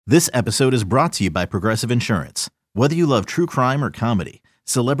This episode is brought to you by Progressive Insurance. Whether you love true crime or comedy,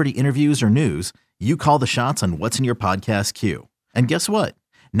 celebrity interviews or news, you call the shots on what's in your podcast queue. And guess what?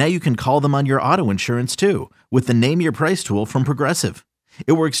 Now you can call them on your auto insurance too with the Name Your Price tool from Progressive.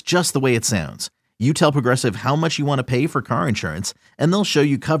 It works just the way it sounds. You tell Progressive how much you want to pay for car insurance, and they'll show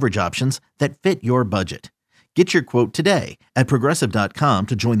you coverage options that fit your budget. Get your quote today at Progressive.com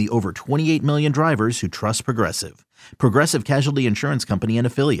to join the over 28 million drivers who trust Progressive. Progressive Casualty Insurance Company and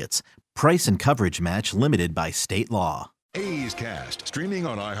Affiliates. Price and coverage match limited by state law. A's Cast, streaming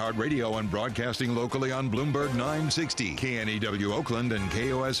on iHeartRadio and broadcasting locally on Bloomberg 960, KNEW Oakland, and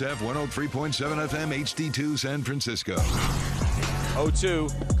KOSF 103.7 FM HD2 San Francisco. 0-2,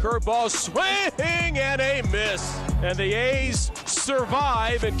 curveball swing and a miss. And the A's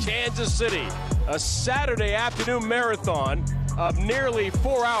survive in Kansas City. A Saturday afternoon marathon of nearly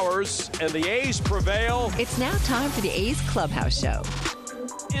 4 hours, and the A's prevail. It's now time for the A's Clubhouse Show.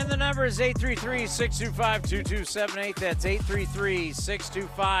 And the number is 833-625-2278. That's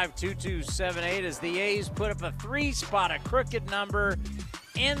 833-625-2278 as the A's put up a three-spot, a crooked number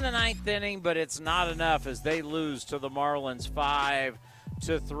in the ninth inning, but it's not enough as they lose to the Marlins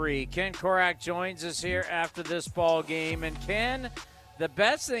 5-3. Ken Korach joins us here after this ball game. And Ken, the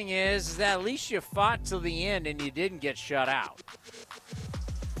best thing is that at least you fought till the end and you didn't get shut out.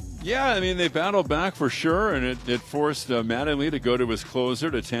 Yeah, I mean, they battled back for sure, and it forced Mattingly to go to his closer,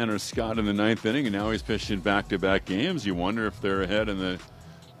 to Tanner Scott in the ninth inning, and now he's pitching back-to-back games. You wonder if they're ahead in the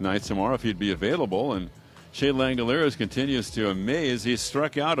ninth tomorrow, if he'd be available. And Shea Langoliers continues to amaze. He's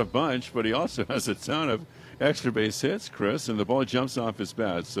struck out a bunch, but he also has a ton of extra base hits, Chris, and the ball jumps off his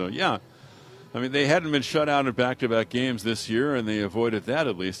bat. So, yeah, I mean, they hadn't been shut out in back-to-back games this year, and they avoided that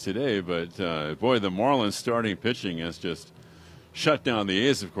at least today. But, boy, the Marlins starting pitching has just shut down the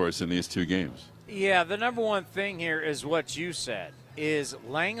A's, of course, in these two games. Yeah, the number one thing here is what you said, is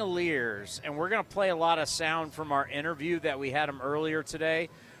Langoliers, and we're going to play a lot of sound from our interview that we had him earlier today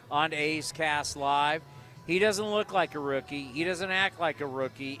on A's Cast Live. He doesn't look like a rookie, he doesn't act like a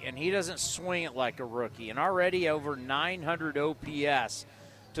rookie, and he doesn't swing it like a rookie. And already over 900 OPS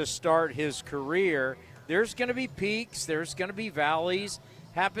to start his career. There's going to be peaks, there's going to be valleys,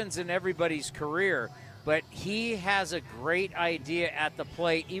 happens in everybody's career. But he has a great idea at the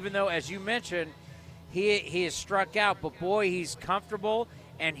plate, even though, as you mentioned, he is struck out. But, boy, he's comfortable,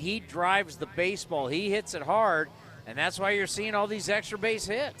 and he drives the baseball. He hits it hard, and that's why you're seeing all these extra base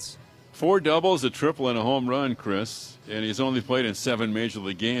hits. 4 doubles, a triple, and a home run, Chris. And he's only played in 7 Major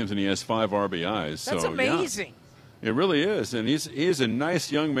League games, and he has 5 RBIs. That's amazing. Yeah, it really is. And he's a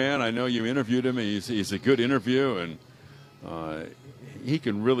nice young man. I know you interviewed him. He's a good interview, and he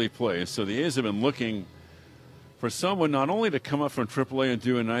can really play. So the A's have been looking for someone not only to come up from AAA and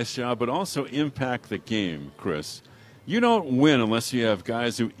do a nice job, but also impact the game, Chris. You don't win unless you have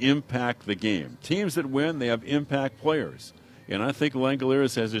guys who impact the game. Teams that win, they have impact players. And I think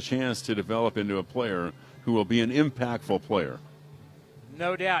Langoliers has a chance to develop into a player who will be an impactful player.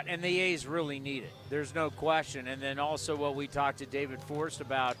 No doubt, and the A's really need it. There's no question. And then also what we talked to David Forst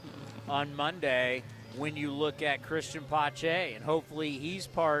about on Monday, when you look at Christian Pache, and hopefully he's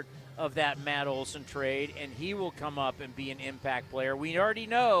part of that Matt Olson trade, and he will come up and be an impact player. We already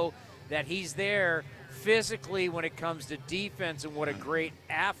know that he's there physically when it comes to defense and what a great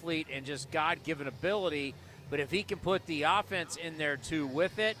athlete and just God-given ability. But if he can put the offense in there too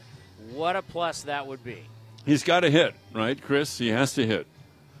with it, what a plus that would be. He's got to hit, right, Chris? He has to hit.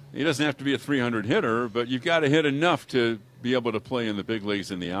 He doesn't have to be a 300 hitter, but you've got to hit enough to be able to play in the big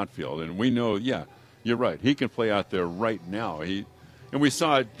leagues in the outfield. And we know, yeah, you're right. He can play out there right now. And we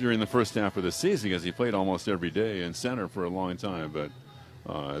saw it during the first half of the season because he played almost every day in center for a long time. But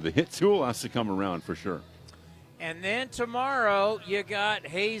the hit tool has to come around for sure. And then tomorrow you got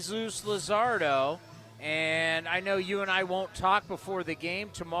Jesus Luzardo. And I know you and I won't talk before the game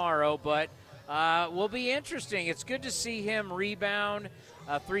tomorrow, but will be interesting. It's good to see him rebound,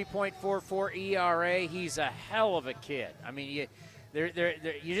 3.44 ERA. He's a hell of a kid. I mean,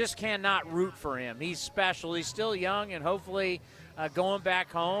 you just cannot root for him. He's special. He's still young, and hopefully going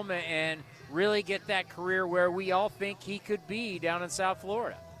back home and really get that career where we all think he could be down in South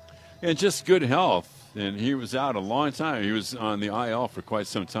Florida. And just good health. And he was out a long time. He was on the IL for quite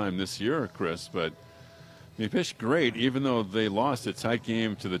some time this year, Chris, but he pitched great, even though they lost a tight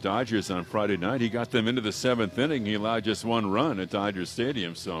game to the Dodgers on Friday night. He got them into the 7th inning. He allowed just 1 run at Dodger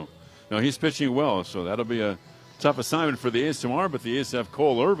Stadium. So, no, he's pitching well. So that'll be a tough assignment for the A's tomorrow. But the A's have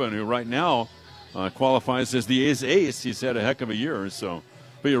Cole Irvin, who right now qualifies as the A's ace. He's had a heck of a year. So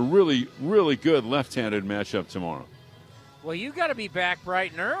be a really, really good left-handed matchup tomorrow. Well, you got to be back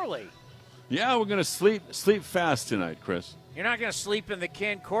bright and early. Yeah, we're going to sleep fast tonight, Chris. You're not going to sleep in the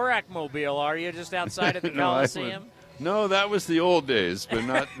Ken Korak mobile, are you, just outside of the No, Coliseum? No, that was the old days,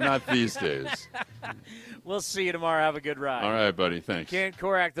 but not these days. We'll see you tomorrow. Have a good ride. All right, buddy. Thanks. Ken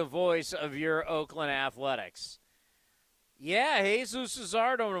Korak, the voice of your Oakland Athletics. Yeah, Jesus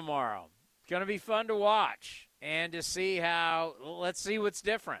Luzardo tomorrow. Going to be fun to watch and to see how – let's see what's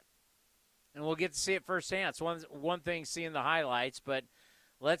different. And we'll get to see it firsthand. It's one thing seeing the highlights, but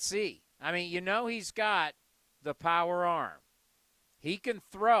let's see. I mean, he's got the power arm. He can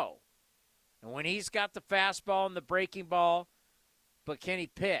throw. And when he's got the fastball and the breaking ball, but can he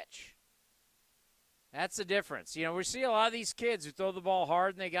pitch? That's the difference. We see a lot of these kids who throw the ball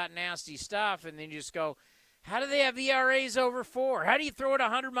hard and they got nasty stuff, and then you just go, how do they have ERAs over 4? How do you throw it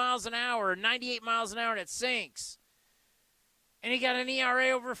 100 miles an hour or 98 miles an hour and it sinks? And he got an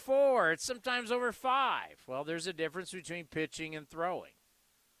ERA over 4. It's sometimes over 5. Well, there's a difference between pitching and throwing.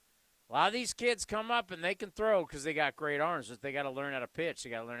 A lot of these kids come up and they can throw because they got great arms, but they got to learn how to pitch. They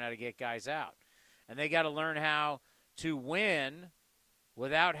got to learn how to get guys out. And they got to learn how to win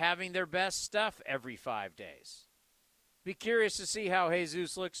without having their best stuff every 5 days. Be curious to see how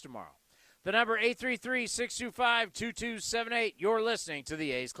Jesus looks tomorrow. The number 833-625-2278. You're listening to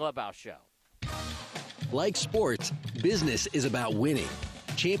the A's Clubhouse Show. Like sports, business is about winning.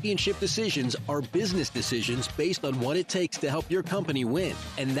 Championship decisions are business decisions based on what it takes to help your company win.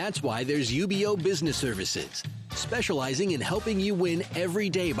 And that's why there's UBO Business Services, specializing in helping you win every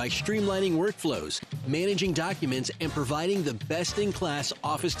day by streamlining workflows, managing documents, and providing the best-in-class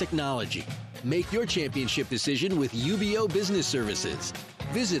office technology. Make your championship decision with UBO Business Services.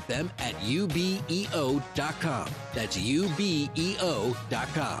 Visit them at ubeo.com. That's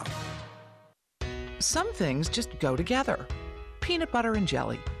ubeo.com. Some things just go together. Peanut butter and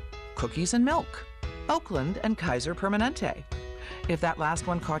jelly, cookies and milk, Oakland and Kaiser Permanente. If that last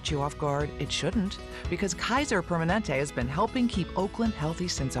one caught you off guard, it shouldn't, because Kaiser Permanente has been helping keep Oakland healthy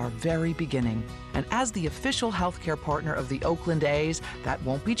since our very beginning. And as the official healthcare partner of the Oakland A's, that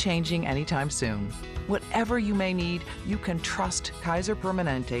won't be changing anytime soon. Whatever you may need, you can trust Kaiser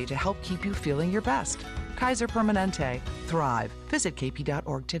Permanente to help keep you feeling your best. Kaiser Permanente. Thrive. Visit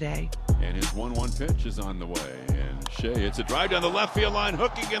kp.org today. And his 1-1 pitch is on the way. And Shea, it's a drive down the left field line,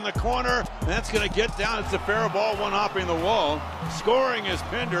 hooking in the corner. That's going to get down. It's a fair ball, one hopping the wall. Scoring is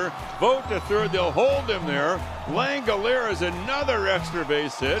Pinder. Vogt to third. They'll hold him there. Langolier is another extra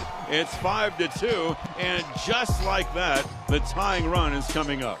base hit. It's 5-2. And just like that, the tying run is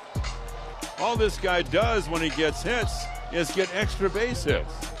coming up. All this guy does when he gets hits is get extra base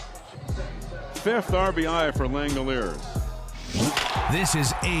hits. 5th RBI for Langoliers. This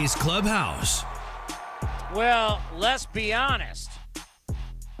is A's Clubhouse. Well, let's be honest.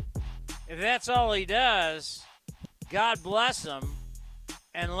 If that's all he does, God bless him,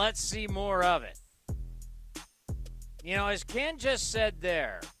 and let's see more of it. As Ken just said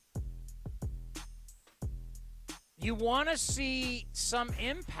there, you want to see some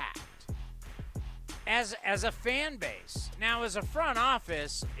impact as a fan base. Now, as a front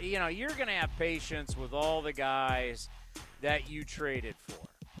office, you're going to have patience with all the guys that you traded for.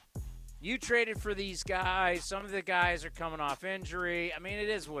 You traded for these guys. Some of the guys are coming off injury. I mean, it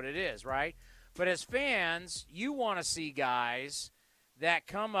is what it is, right? But as fans, you want to see guys that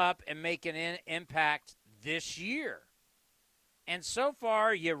come up and make an impact this year. And so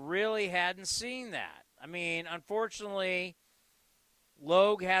far, you really hadn't seen that. I mean, unfortunately,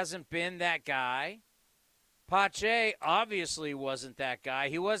 Logue hasn't been that guy. Pache obviously wasn't that guy.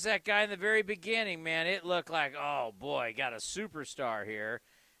 He was that guy in the very beginning, man. It looked like, oh, boy, got a superstar here,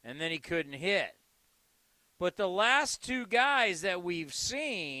 and then he couldn't hit. But the last two guys that we've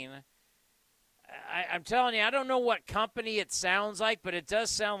seen, I'm telling you, I don't know what company it sounds like, but it does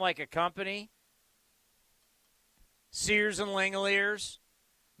sound like a company. Sears and Langoliers.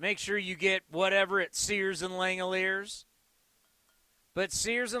 Make sure you get whatever at Sears and Langoliers. But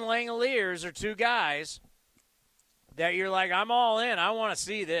Sears and Langoliers are two guys that you're like, I'm all in. I want to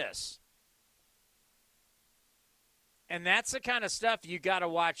see this. And that's the kind of stuff you got to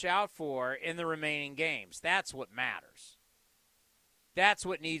watch out for in the remaining games. That's what matters. That's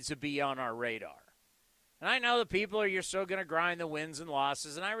what needs to be on our radar. And I know the people you're still going to grind the wins and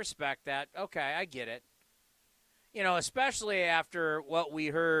losses, and I respect that. Okay, I get it. Especially after what we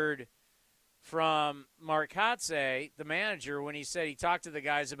heard from Mark Kotze, the manager, when he said he talked to the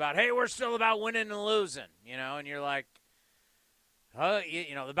guys about, hey, we're still about winning and losing, and you're like,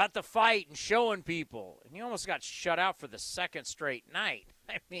 about the fight and showing people. And you almost got shut out for the second straight night.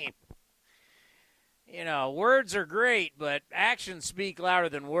 I mean, words are great, but actions speak louder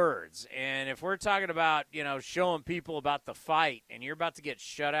than words. And if we're talking about, showing people about the fight and you're about to get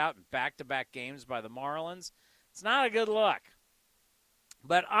shut out in back-to-back games by the Marlins, It's not a good look.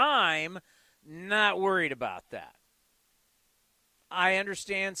 But I'm not worried about that. I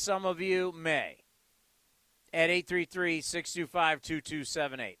understand some of you may at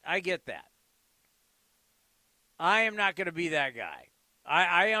 833-625-2278. I get that. I am not going to be that guy.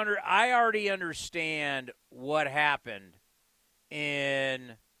 I already understand what happened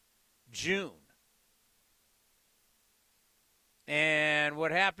in June. And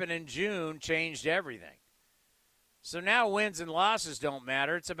what happened in June changed everything. So now wins and losses don't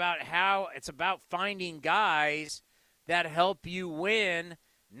matter. It's about finding guys that help you win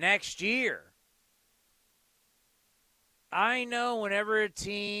next year. I know whenever a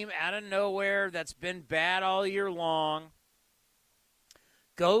team out of nowhere that's been bad all year long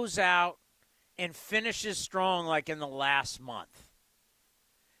goes out and finishes strong like in the last month.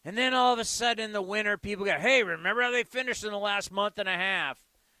 And then all of a sudden in the winter, people go, hey, remember how they finished in the last month and a half?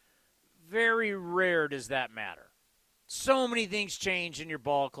 Very rare does that matter. So many things change in your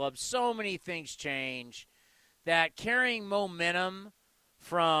ball club. So many things change that carrying momentum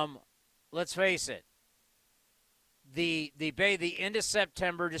from, let's face it, the end of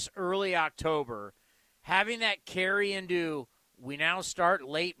September, just early October, having that carry into we now start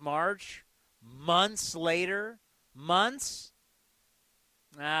late March, months later, I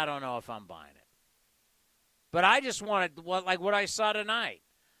don't know if I'm buying it. But I just wanted, what I saw tonight.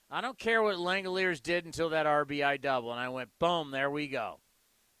 I don't care what Langoliers did until that RBI double, and I went, boom, there we go.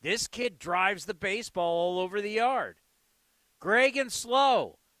 This kid drives the baseball all over the yard. Greg and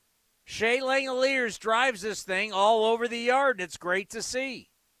Slow. Shea Langoliers drives this thing all over the yard, and it's great to see.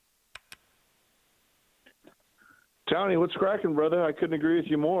 Tony, what's cracking, brother? I couldn't agree with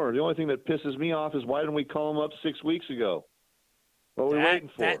you more. The only thing that pisses me off is why didn't we call him up 6 weeks ago? What were we waiting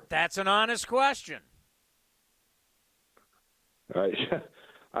for? That's an honest question.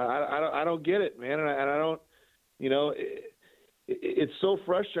 I don't get it, man, and I don't. It's so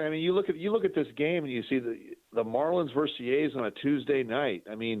frustrating. I mean, you look at this game and you see the Marlins versus the A's on a Tuesday night.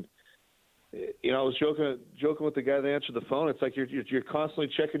 I mean, I was joking with the guy that answered the phone. It's like you're constantly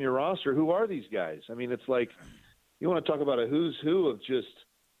checking your roster. Who are these guys? I mean, it's like you want to talk about a who's who of just.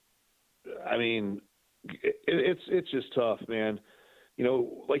 I mean, it's just tough, man.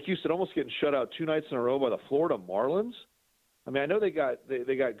 Like you said, almost getting shut out 2 nights in a row by the Florida Marlins. I mean, I know they got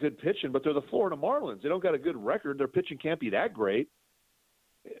good pitching, but they're the Florida Marlins. They don't got a good record. Their pitching can't be that great.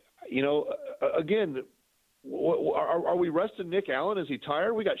 Again, are we resting Nick Allen? Is he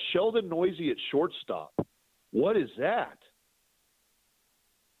tired? We got Sheldon Noisy at shortstop. What is that?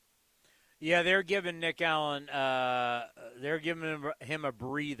 Yeah, they're giving Nick Allen. They're giving him a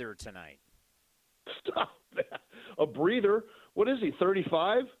breather tonight. Stop that. A breather? What is he,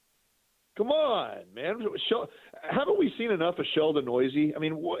 35? Come on, man. Haven't we seen enough of Sheldon Noisy? I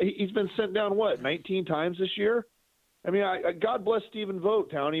mean, he's been sent down, 19 times this year? I mean, God bless Stephen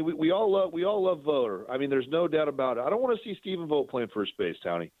Vogt, Townie. We all love Voter. I mean, there's no doubt about it. I don't want to see Stephen Vogt playing first base,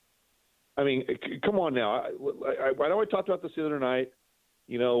 Townie. I mean, come on now. I know I talked about this the other night.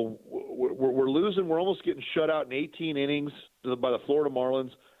 We're losing. We're almost getting shut out in 18 innings by the Florida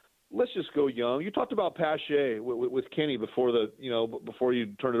Marlins. Let's just go young. You talked about Pache with Kenny before you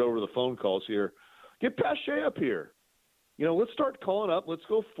turned it over to the phone calls here. Get Pache up here. Let's start calling up. Let's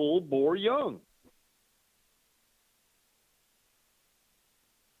go full bore young.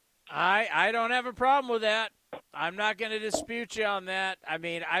 I don't have a problem with that. I'm not going to dispute you on that. I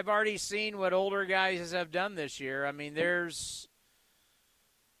mean, I've already seen what older guys have done this year. I mean, there's.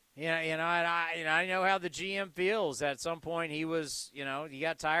 I know how the GM feels. At some point, he was, he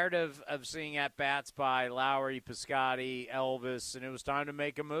got tired of seeing at-bats by Lowry, Piscotty, Elvis, and it was time to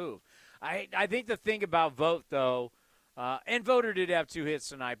make a move. I think the thing about Vogt, though, and Voter did have 2 hits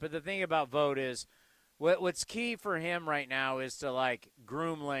tonight, but the thing about Vogt is what's key for him right now is to,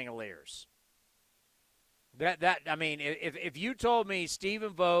 groom Langoliers. If you told me,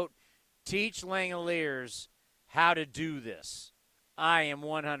 Stephen Vogt, teach Langoliers how to do this, I am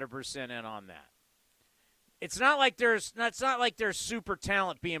 100% in on that. It's not like there's super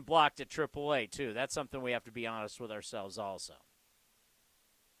talent being blocked at AAA too. That's something we have to be honest with ourselves also.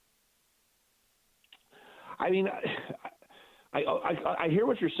 I mean, I hear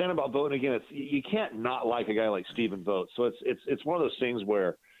what you're saying about Vogt. Again, you can't not like a guy like Stephen Vogt. So it's one of those things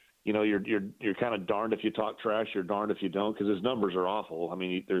where, you're kind of darned if you talk trash, you're darned if you don't, because his numbers are awful. I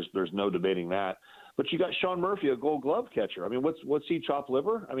mean, there's no debating that. But you got Sean Murphy, a Gold Glove catcher. I mean, what's he, chopped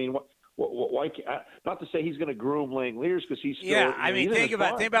liver? I mean, why? Not to say he's going to groom Langoliers because he's still. Yeah, I mean, think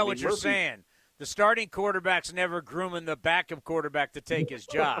about what you're saying. The starting quarterback's never grooming the backup quarterback to take his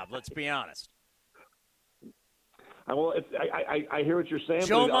job. Let's be honest. I hear what you're saying.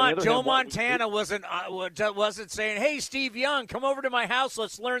 Joe Montana wasn't saying, "Hey, Steve Young, come over to my house.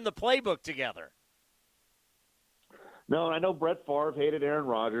 Let's learn the playbook together." No, and I know Brett Favre hated Aaron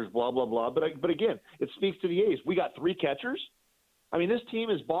Rodgers, blah, blah, blah. But again, it speaks to the A's. We got 3 catchers. I mean, this team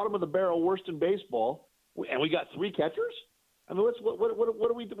is bottom of the barrel, worst in baseball, and we got 3 catchers? I mean,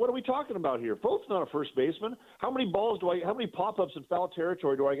 what are we talking about here? Vogt's not a first baseman. How many pop-ups in foul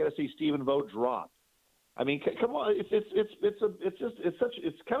territory do I got to see Stephen Vogt drop? I mean, come on,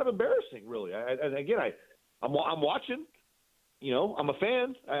 it's kind of embarrassing, really. I'm watching. You know, I'm a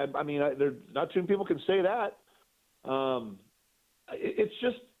fan. I mean, there's not too many people can say that. It's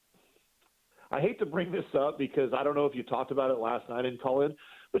just, I hate to bring this up because I don't know if you talked about it last night in call-in,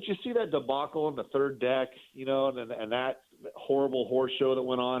 but you see that debacle on the third deck, you know, and that horrible horse show that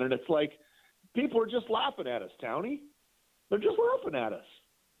went on, and it's like people are just laughing at us, Townie. They're just laughing at us.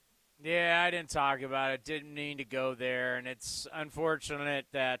 Yeah, I didn't talk about it. Didn't mean to go there, and it's unfortunate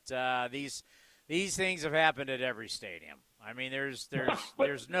that these things have happened at every stadium. I mean, there's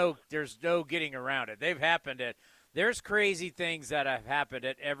no getting around it. They've happened at. There's crazy things that have happened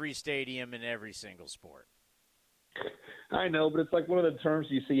at every stadium in every single sport. I know, but it's like one of the terms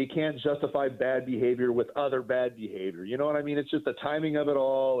you see. You can't justify bad behavior with other bad behavior. You know what I mean? It's just the timing of it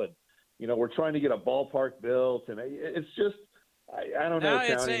all, and you know we're trying to get a ballpark built, and it's just I don't know.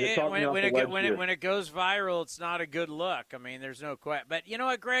 When it goes viral, it's not a good look. I mean, there's no question. But you know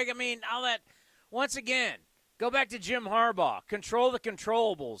what, Greg? I mean, all that once again. Go back to Jim Harbaugh. Control the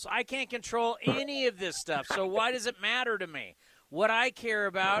controllables. I can't control any of this stuff, so why does it matter to me? What I care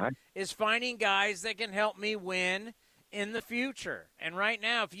about is finding guys that can help me win in the future. And right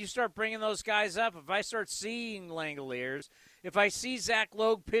now, if you start bringing those guys up, if I start seeing Langoliers, if I see Zach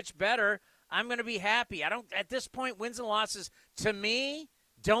Logue pitch better, I'm going to be happy. At this point, wins and losses, to me,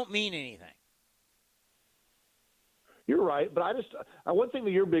 don't mean anything. You're right, but one thing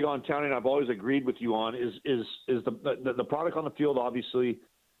that you're big on, Townie, and I've always agreed with you on is the product on the field. Obviously,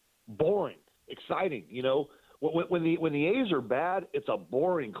 boring, exciting. You know, when the A's are bad, it's a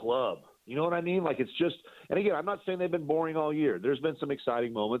boring club. You know what I mean? Like it's just. And again, I'm not saying they've been boring all year. There's been some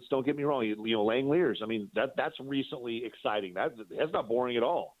exciting moments. Don't get me wrong. You know, Langoliers. I mean, that's recently exciting. That's not boring at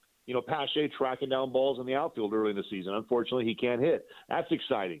all. You know, Pache tracking down balls in the outfield early in the season. Unfortunately, he can't hit. That's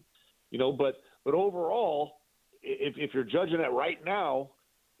exciting. You know, but overall. If you're judging it right now,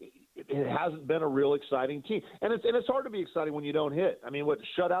 it hasn't been a real exciting team, and it's hard to be exciting when you don't hit. I mean,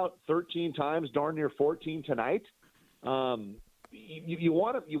 shut out 13 times, darn near 14 tonight. You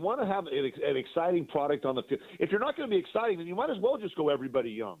want to have an exciting product on the field. If you're not going to be exciting, then you might as well just go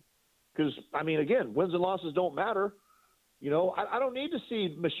everybody young, because I mean, again, wins and losses don't matter. You know, I don't need to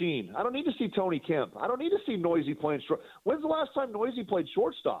see Machine. I don't need to see Tony Kemp. I don't need to see Noisy playing short. When's the last time Noisy played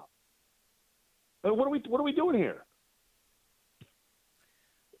shortstop? What are we doing here?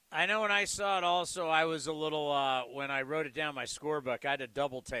 I know when I saw it also, I was a little when I wrote it down my scorebook, I had to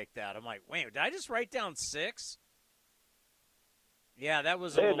double take that. I'm like, wait, did I just write down 6? Yeah, that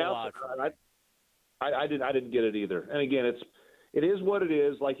was a little odd. I didn't get it either. And again, it is what it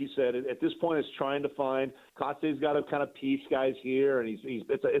is. Like you said, at this point, it's trying to find. Kotze's got to kind of piece guys here, and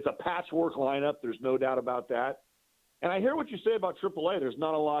it's a patchwork lineup. There's no doubt about that. And I hear what you say about AAA. There's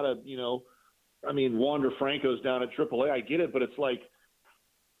not a lot of Wander Franco's down at AAA. I get it, but it's like,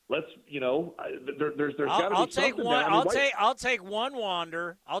 there's got to be something. I'll take one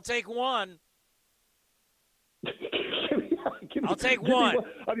Wander. I'll take one. I'll take one.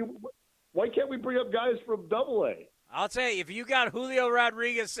 Why can't we bring up guys from AA? I'll tell you, if you got Julio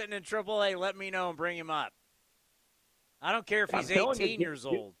Rodriguez sitting in AAA, let me know and bring him up. I don't care if he's 18 years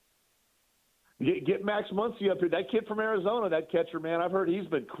old. Get Max Muncy up here. That kid from Arizona, that catcher, man, I've heard he's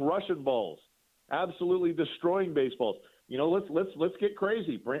been crushing balls. Absolutely destroying baseballs. You know, let's get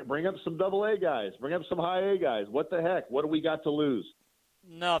crazy. Bring up some AA guys. Bring up some high A guys. What the heck? What do we got to lose?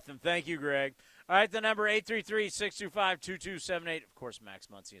 Nothing. Thank you, Greg. All right, the number 833-625-2278. Of course, Max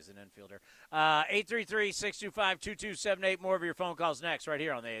Muncy is an infielder. 833-625-2278. More of your phone calls next right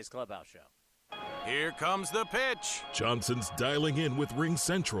here on the A's Clubhouse Show. Here comes the pitch. Johnson's dialing in with Ring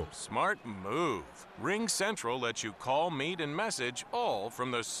Central. Smart move. Ring Central lets you call, meet, and message all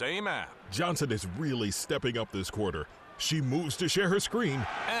from the same app. Johnson is really stepping up this quarter. She moves to share her screen.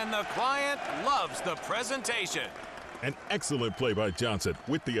 And the client loves the presentation. An excellent play by Johnson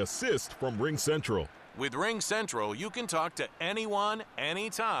with the assist from Ring Central. With Ring Central, you can talk to anyone,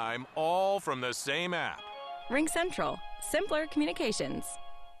 anytime, all from the same app. Ring Central. Simpler communications.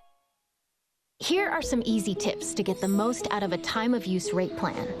 Here are some easy tips to get the most out of a time-of-use rate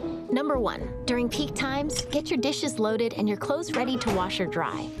plan. Number 1, during peak times, get your dishes loaded and your clothes ready to wash or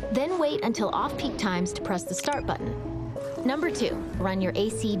dry. Then wait until off-peak times to press the start button. Number 2, run your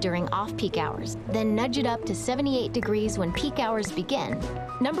AC during off-peak hours, then nudge it up to 78 degrees when peak hours begin.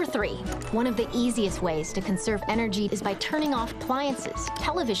 Number 3, one of the easiest ways to conserve energy is by turning off appliances,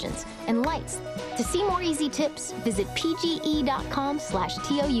 televisions, and lights. To see more easy tips, visit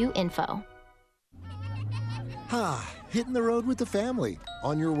pge.com/TOU info. Hitting the road with the family.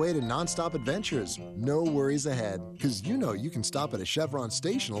 On your way to nonstop adventures. No worries ahead, because you know you can stop at a Chevron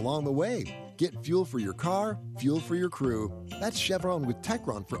station along the way. Get fuel for your car, fuel for your crew. That's Chevron with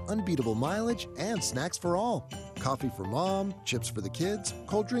Techron for unbeatable mileage and snacks for all. Coffee for mom, chips for the kids,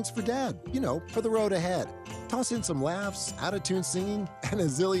 cold drinks for dad. You know, for the road ahead. Toss in some laughs, out-of-tune singing, and a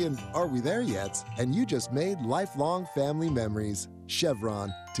zillion "Are we there yet?" And you just made lifelong family memories.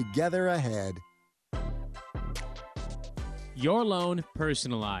 Chevron, together ahead. Your loan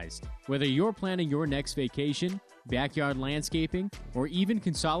personalized. Whether you're planning your next vacation, backyard landscaping, or even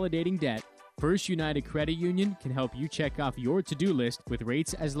consolidating debt, First United Credit Union can help you check off your to-do list with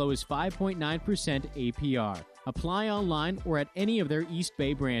rates as low as 5.9% APR. Apply online or at any of their East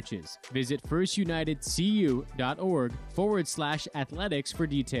Bay branches. Visit firstunitedcu.org/athletics for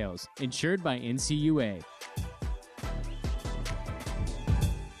details. Insured by NCUA.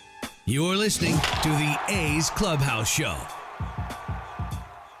 You're listening to the A's Clubhouse Show.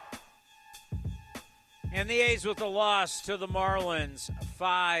 And the A's with a loss to the Marlins,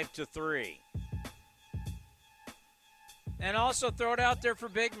 5-3. And also throw it out there for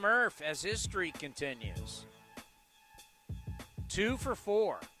Big Murph as his streak continues. 2 for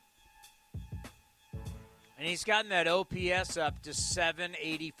 4. And he's gotten that OPS up to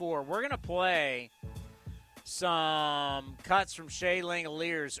 784. We're going to play some cuts from Shea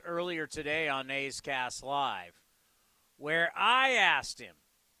Langoliers earlier today on A's Cast Live, where I asked him,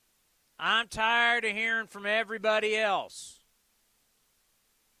 I'm tired of hearing from everybody else.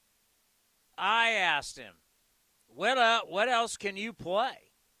 I asked him, what else can you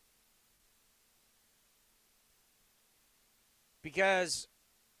play? Because,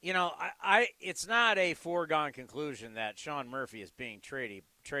 you know, it's not a foregone conclusion that Sean Murphy is being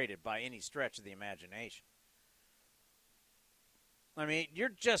traded by any stretch of the imagination. I mean, you're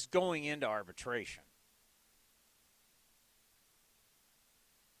just going into arbitration.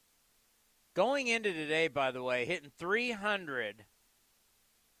 Going into today, by the way, hitting 300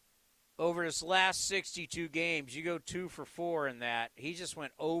 over his last 62 games. You go 2 for 4 in that. He just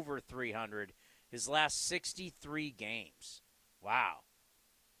went over 300 his last 63 games. Wow.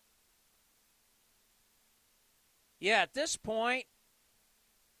 Yeah, at this point,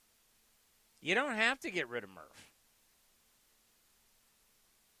 you don't have to get rid of Murph.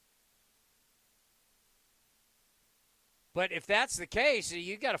 But if that's the case,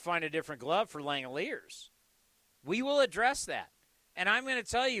 you got to find a different glove for Langoliers. We will address that. And I'm going to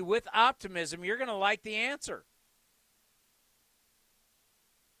tell you, with optimism, you're going to like the answer.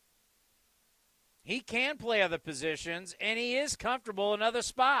 He can play other positions, and he is comfortable in other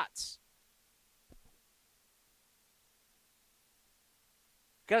spots.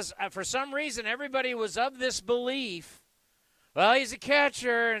 Because for some reason, everybody was of this belief, well, he's a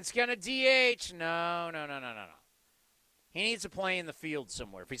catcher, and it's going to DH. No. He needs to play in the field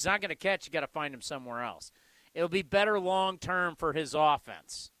somewhere. If he's not going to catch, you got to find him somewhere else. It'll be better long-term for his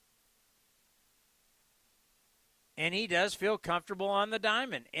offense. And he does feel comfortable on the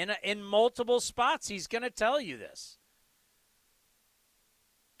diamond. In multiple spots, he's going to tell you this.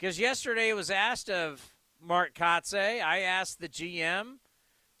 Because yesterday it was asked of Mark Kotsay. I asked the GM,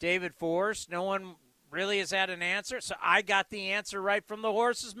 David Forst. No one really has had an answer. So I got the answer right from the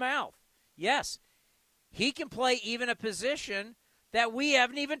horse's mouth. Yes. He can play even a position that we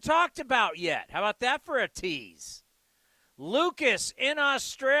haven't even talked about yet. How about that for a tease? Lucas in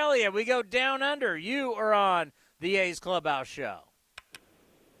Australia. We go down under. You are on the A's Clubhouse Show.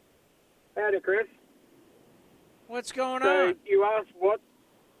 Howdy, Chris. What's going So on? you asked what?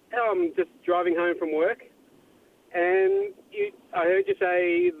 I'm just driving home from work, and I heard you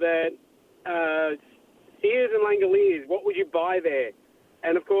say that Sears and Langoliers, what would you buy there?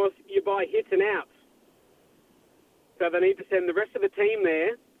 And, of course, you buy hits and outs. So they need to send the rest of the team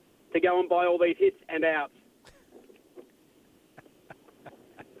there to go and buy all these hits and outs.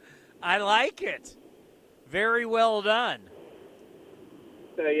 I like it. Very well done.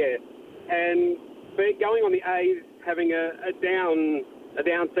 So, yeah. And going on the A's, having a down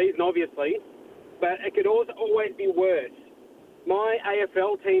season, obviously, but it could also always be worse. My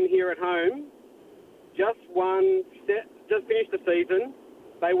AFL team here at home just finished the season.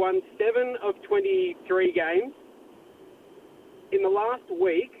 They won 7 of 23 games. In the last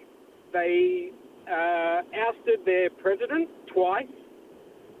week, they ousted their president twice,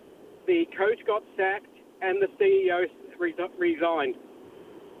 the coach got sacked, and the CEO resigned.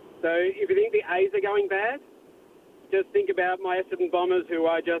 So if you think the A's are going bad, just think about my Essendon Bombers, who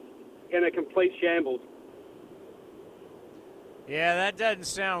are just in a complete shambles. Yeah, that doesn't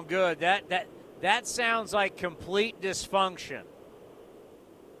sound good. That sounds like complete dysfunction.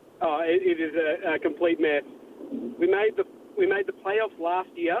 Oh, it is a complete mess. We made the playoffs last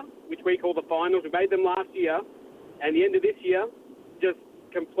year, which we call the finals. We made them last year, and the end of this year, just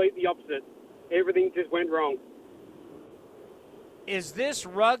complete the opposite. Everything just went wrong. Is this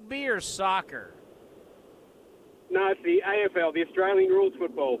rugby or soccer? No, it's the AFL, the Australian Rules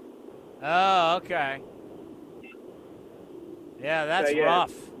Football. Oh, okay. Yeah, that's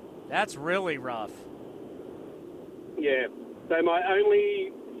rough. That's really rough. Yeah. So my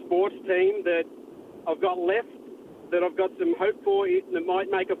only sports team that I've got left, that I've got some hope for, that might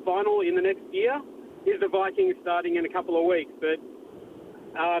make a final in the next year, is the Vikings starting in a couple of weeks. But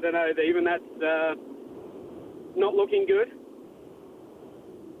I don't know, even that's not looking good.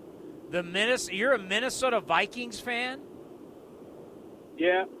 You're a Minnesota Vikings fan?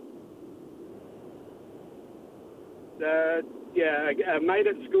 Yeah. A mate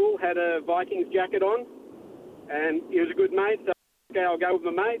at school had a Vikings jacket on, and he was a good mate, so okay, I'll go with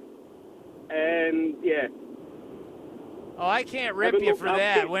my mate. And, yeah. Oh, I can't rip you for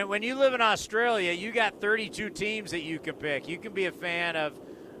that. When you live in Australia, you got 32 teams that you can pick. You can be a fan of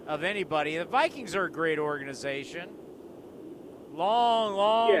anybody. The Vikings are a great organization.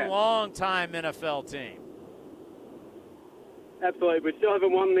 Long time NFL team. Absolutely. We still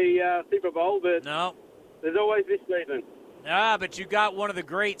haven't won the Super Bowl, but no. There's always this season. Ah, but you got one of the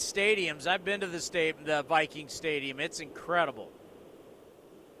great stadiums. I've been to the Vikings Stadium. It's incredible.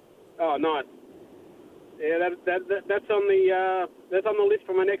 Oh, nice. Yeah, that's on the list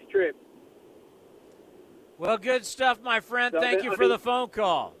for my next trip. Well, good stuff, my friend. Thank you for the phone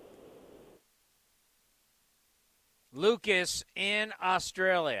call. Lucas in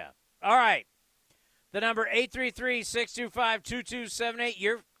Australia. All right. The number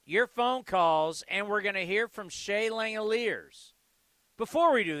 833-625-2278. Your phone calls, and we're going to hear from Shea Langoliers.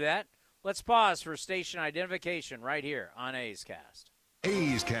 Before we do that, let's pause for station identification right here on A's Cast.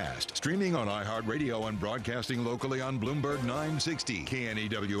 A's Cast, streaming on iHeartRadio and broadcasting locally on Bloomberg 960,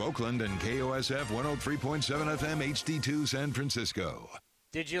 KNEW Oakland, and KOSF 103.7 FM HD2 San Francisco.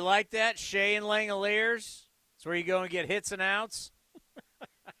 Did you like that, Shea and Langoliers? It's where you go and get hits and outs.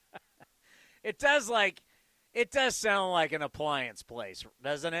 It does sound like an appliance place,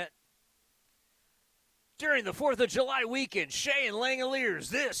 doesn't it? During the 4th of July weekend, Shea and Langoliers,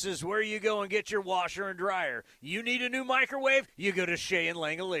 this is where you go and get your washer and dryer. You need a new microwave? You go to Shea and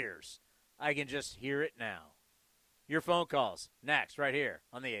Langoliers. I can just hear it now. Your phone calls next right here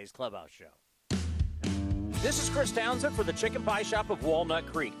on the A's Clubhouse Show. This is Chris Townsend for the Chicken Pie Shop of Walnut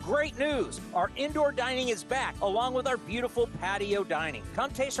Creek. Great news! Our indoor dining is back, along with our beautiful patio dining.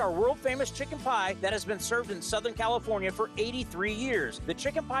 Come taste our world-famous chicken pie that has been served in Southern California for 83 years. The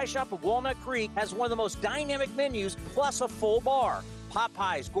Chicken Pie Shop of Walnut Creek has one of the most dynamic menus, plus a full bar. Pot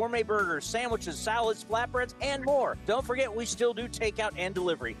pies, gourmet burgers, sandwiches, salads, flatbreads, and more. Don't forget, we still do takeout and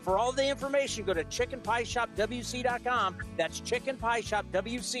delivery. For all the information, go to chickenpieshopwc.com. That's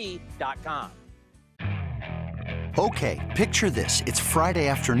chickenpieshopwc.com. Okay, picture this. It's Friday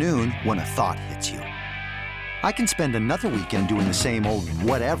afternoon when a thought hits you. I can spend another weekend doing the same old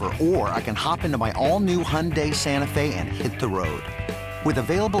whatever, or I can hop into my all-new Hyundai Santa Fe and hit the road. With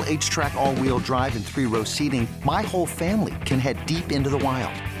available H-Track all-wheel drive and 3-row seating, my whole family can head deep into the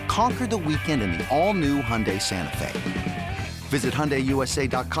wild. Conquer the weekend in the all-new Hyundai Santa Fe. Visit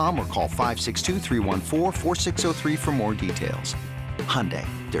HyundaiUSA.com or call 562-314-4603 for more details. Hyundai,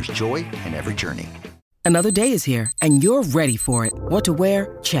 there's joy in every journey. Another day is here, and you're ready for it. What to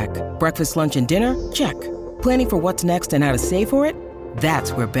wear? Check. Breakfast, lunch, and dinner? Check. Planning for what's next and how to save for it?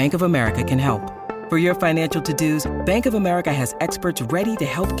 That's where Bank of America can help. For your financial to-dos, Bank of America has experts ready to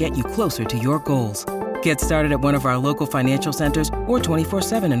help get you closer to your goals. Get started at one of our local financial centers or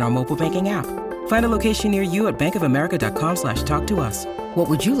 24/7 in our mobile banking app. Find a location near you at bankofamerica.com/talktous. What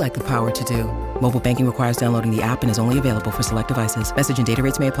would you like the power to do? Mobile banking requires downloading the app and is only available for select devices. Message and data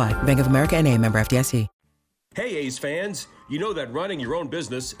rates may apply. Bank of America NA, member FDIC. Hey, A's fans. You know that running your own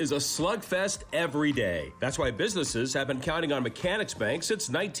business is a slugfest every day. That's why businesses have been counting on Mechanics Bank since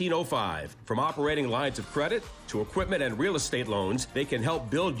 1905. From operating lines of credit to equipment and real estate loans, they can help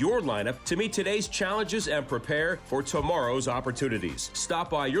build your lineup to meet today's challenges and prepare for tomorrow's opportunities.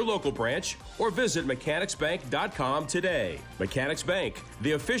 Stop by your local branch or visit mechanicsbank.com today. Mechanics Bank,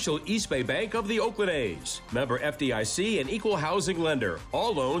 the official East Bay Bank of the Oakland A's. Member FDIC and equal housing lender.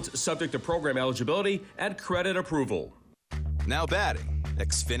 All loans subject to program eligibility and credit approval. Now batting,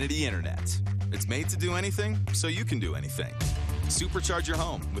 Xfinity Internet. It's made to do anything, so you can do anything. Supercharge your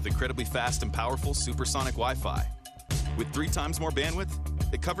home with incredibly fast and powerful supersonic Wi-Fi. With 3 times more bandwidth,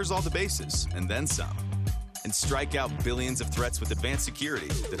 it covers all the bases and then some. And strike out billions of threats with advanced security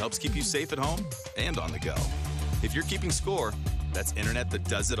that helps keep you safe at home and on the go. If you're keeping score, that's internet that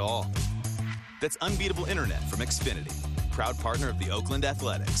does it all. That's unbeatable internet from Xfinity, proud partner of the Oakland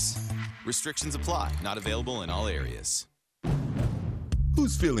Athletics. Restrictions apply, not available in all areas.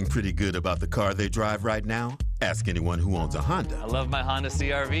 Who's feeling pretty good about the car they drive right now? Ask anyone who owns a Honda. I love my Honda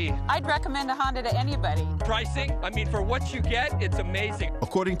CR-V. I'd recommend a Honda to anybody. Pricing? I mean, for what you get, it's amazing.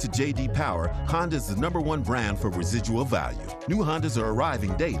 According to J.D. Power, Honda is the #1 brand for residual value. New Hondas are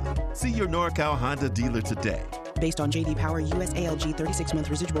arriving daily. See your NorCal Honda dealer today. Based on J.D. Power U.S. ALG 36-month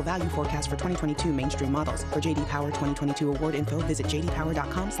residual value forecast for 2022 mainstream models. For J.D. Power 2022 award info, visit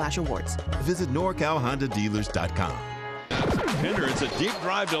jdpower.com/awards. Visit NorCalHondaDealers.com. Pinder, it's a deep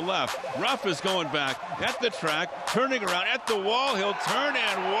drive to left. Ruff is going back at the track, turning around at the wall. He'll turn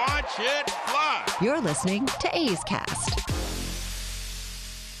and watch it fly. You're listening to A's Cast.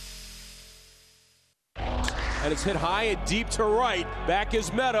 And it's hit high and deep to right. Back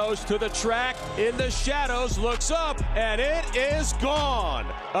is Meadows to the track. In the shadows, looks up, and it is gone.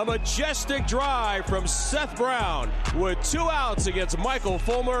 A majestic drive from Seth Brown with 2 outs against Michael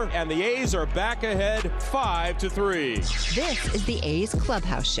Fulmer, and the A's are back ahead 5-3. This is the A's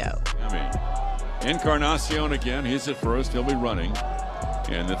Clubhouse Show. Encarnacion again. He's at first. He'll be running.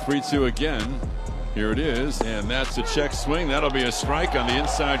 And the 3-2 again. Here it is, and that's a check swing. That'll be a strike on the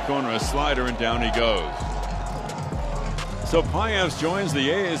inside corner, a slider, and down he goes. So Pius joins the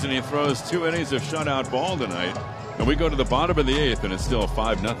A's, and he throws 2 innings of shutout ball tonight. And we go to the bottom of the 8th, and it's still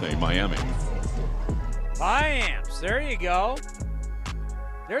 5-0 Miami. Piams, there you go.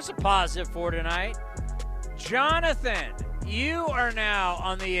 There's a positive for tonight. Jonathan, you are now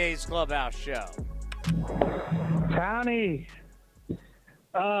on the A's Clubhouse Show. Tony.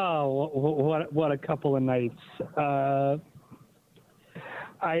 Oh, what a couple of nights.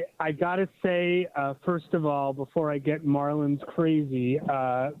 I got to say, first of all, before I get Marlins crazy,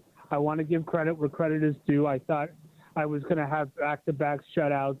 I want to give credit where credit is due. I thought I was going to have back-to-back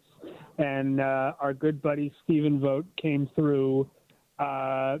shutouts, and our good buddy Stephen Vogt came through.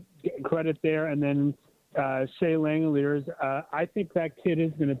 Credit there. And then Shea Langeliers, I think that kid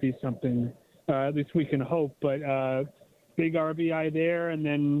is going to be something, at least we can hope. But big RBI there, and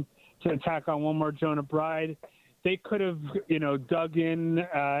then to attack on one more, Jonah Bride. They could have, dug in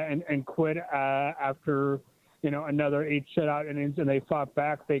and quit after, another 8 shutout innings, and they fought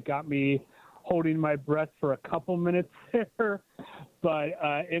back. They got me holding my breath for a couple minutes there. But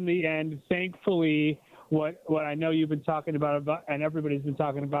in the end, thankfully, what I know you've been talking about, and everybody's been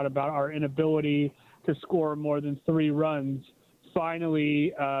talking about our inability to score more than 3 runs,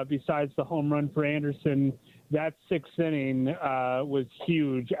 finally, besides the home run for Anderson, that 6th inning was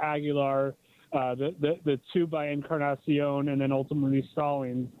huge. Aguilar, the 2 by Encarnacion, and then ultimately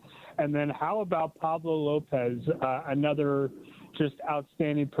Stallings. And then how about Pablo Lopez? Another just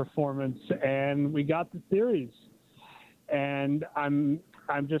outstanding performance, and we got the series. And I'm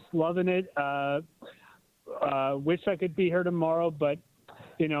just loving it. Wish I could be here tomorrow, but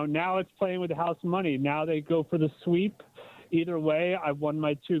now it's playing with the house money. Now they go for the sweep. Either way, I've won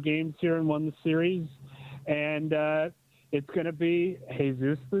my 2 games here and won the series, and it's going to be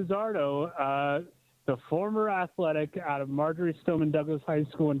Jesus Luzardo, the former Athletic out of Marjorie Stoneman Douglas High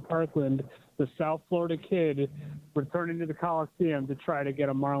School in Parkland, the South Florida kid, returning to the Coliseum to try to get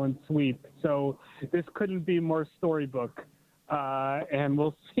a Marlins sweep. So this couldn't be more storybook. And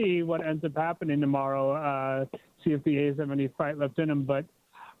we'll see what ends up happening tomorrow, see if the A's have any fight left in them. But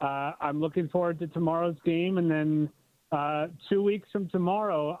I'm looking forward to tomorrow's game. And then 2 weeks from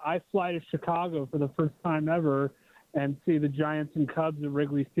tomorrow, I fly to Chicago for the first time ever and see the Giants and Cubs at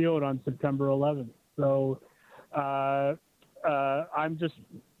Wrigley Field on September 11th. So I'm just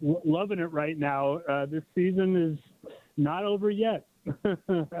loving it right now. This season is not over yet,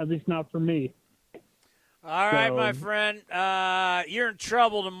 at least not for me. All right, my friend, you're in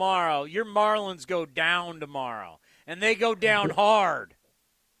trouble tomorrow. Your Marlins go down tomorrow, and they go down hard.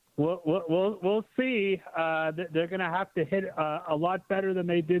 We'll see. They're going to have to hit a lot better than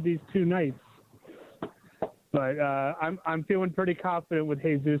they did these two nights. But I'm feeling pretty confident with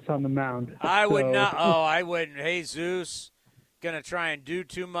Jesus on the mound. I wouldn't. Jesus going to try and do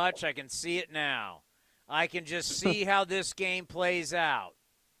too much. I can see it now. I can just see how this game plays out.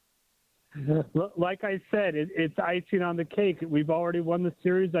 Like I said, it's icing on the cake. We've already won the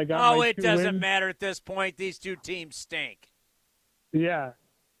series. I got. Oh, it doesn't matter at this point. These two teams stink. Yeah.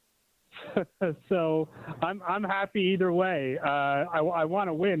 So I'm happy either way. I want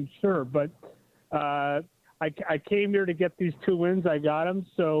to win, sure, but I came here to get these 2 wins. I got them.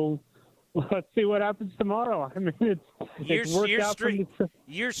 So let's see what happens tomorrow. I mean, it's worked out for me.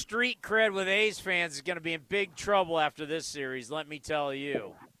 Your street cred with A's fans is going to be in big trouble after this series. Let me tell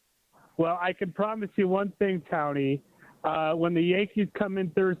you. Well, I can promise you one thing, Townie. When the Yankees come in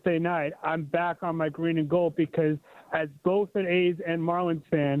Thursday night, I'm back on my green and gold because as both an A's and Marlins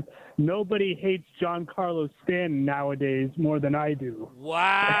fan, nobody hates Giancarlo Stanton nowadays more than I do.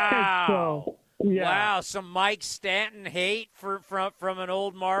 Wow. So, yeah. Wow, some Mike Stanton hate from an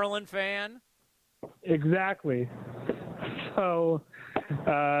old Marlin fan? Exactly. So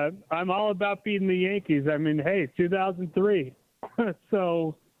I'm all about beating the Yankees. I mean, hey, 2003.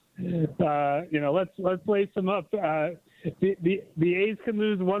 So, let's lace them up. The A's can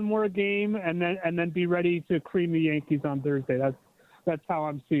lose one more game and then be ready to cream the Yankees on Thursday. That's how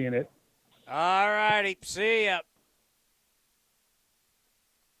I'm seeing it. All righty, see ya.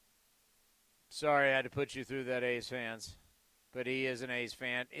 Sorry, I had to put you through that, A's fans, but he is an A's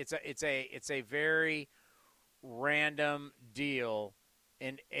fan. It's a very random deal,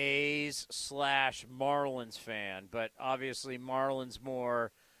 an A's / Marlins fan, but obviously Marlins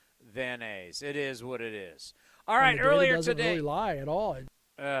more than A's. It is what it is. All right, earlier doesn't today. Really lie at all.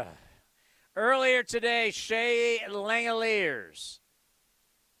 Earlier today, Shea Langeliers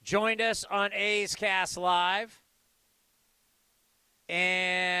joined us on A's Cast Live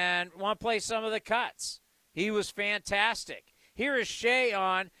and want to play some of the cuts. He was fantastic. Here is Shea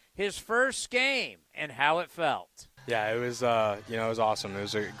on his first game and how it felt. Yeah, it was it was awesome. It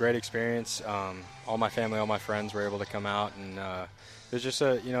was a great experience. All my family, all my friends were able to come out, and it was just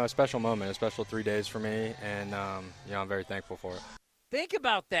a special moment, a special 3 days for me, and I'm very thankful for it. Think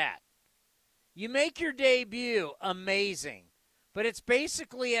about that. You make your debut, amazing, but it's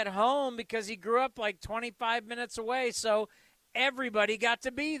basically at home because he grew up like 25 minutes away, so everybody got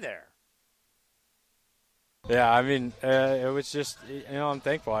to be there. Yeah, I mean, it was just, I'm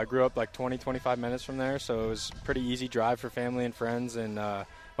thankful. I grew up like 20, 25 minutes from there, so it was a pretty easy drive for family and friends, and a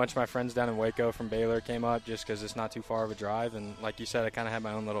bunch of my friends down in Waco from Baylor came up just because it's not too far of a drive, and like you said, I kind of had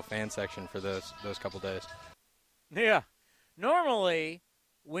my own little fan section for those couple days. Yeah. Normally,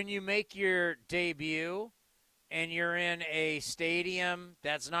 when you make your debut and you're in a stadium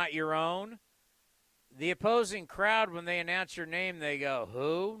that's not your own, the opposing crowd, when they announce your name, they go,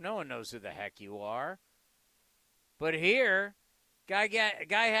 "Who? No one knows who the heck you are." But here, guy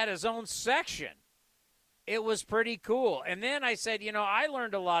had his own section. It was pretty cool. And then I said, I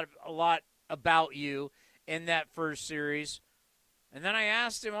learned a lot about you in that first series. And then I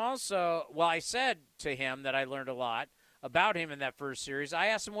asked him also, I said to him that I learned a lot about him in that first series. I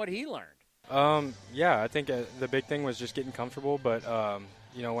asked him what he learned. Yeah, I think the big thing was just getting comfortable. But,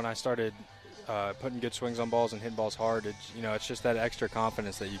 when I started putting good swings on balls and hitting balls hard, it's just that extra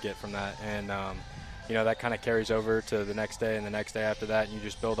confidence that you get from that. And, that kind of carries over to the next day and the next day after that, and you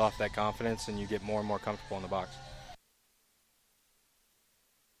just build off that confidence and you get more and more comfortable in the box.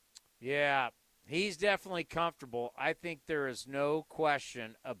 Yeah, he's definitely comfortable. I think there is no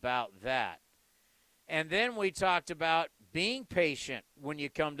question about that. And then we talked about being patient when you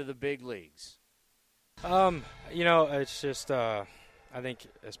come to the big leagues. It's just I think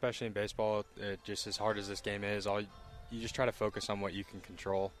especially in baseball, just as hard as this game is, you just try to focus on what you can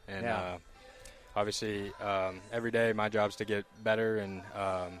control. And obviously, every day my job is to get better and,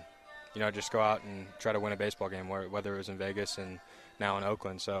 just go out and try to win a baseball game, whether it was in Vegas and now in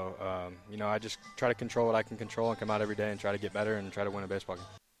Oakland. So, I just try to control what I can control and come out every day and try to get better and try to win a baseball game.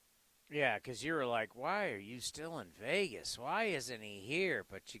 Yeah, because you were like, why are you still in Vegas? Why isn't he here?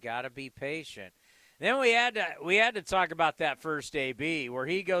 But you got to be patient. Then we had to talk about that first AB where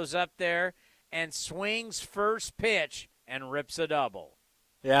he goes up there and swings first pitch and rips a double.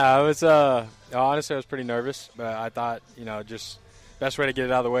 Yeah, I was honestly I was pretty nervous, but I thought just best way to get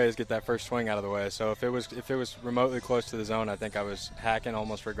it out of the way is get that first swing out of the way. So if it was remotely close to the zone, I think I was hacking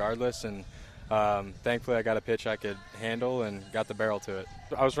almost regardless, and thankfully I got a pitch I could handle and got the barrel to it.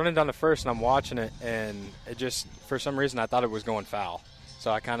 I was running down to first and I'm watching it, and it just for some reason I thought it was going foul.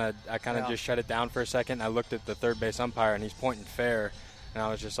 So I kind of just shut it down for a second. I looked at the third base umpire and he's pointing fair. And I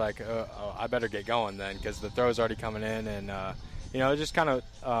was just like, I better get going then because the throw's already coming in. And, just kind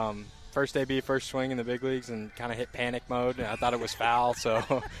of first AB, first swing in the big leagues and kind of hit panic mode. And I thought it was foul,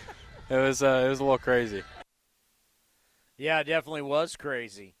 so it was a little crazy. Yeah, it definitely was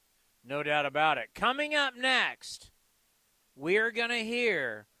crazy. No doubt about it. Coming up next, we're going to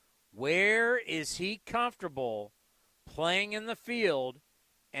hear where is he comfortable playing in the field,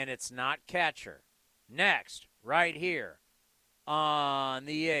 and it's not catcher. Next, right here on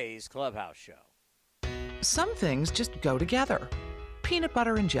the A's Clubhouse Show. Some things just go together. Peanut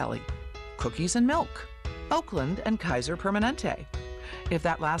butter and jelly, cookies and milk, Oakland and Kaiser Permanente. If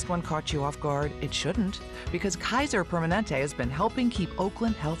that last one caught you off guard, it shouldn't, because Kaiser Permanente has been helping keep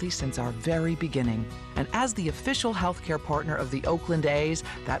Oakland healthy since our very beginning. And as the official healthcare partner of the Oakland A's,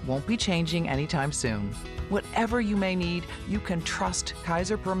 that won't be changing anytime soon. Whatever you may need, you can trust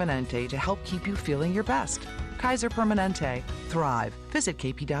Kaiser Permanente to help keep you feeling your best. Kaiser Permanente. Thrive. Visit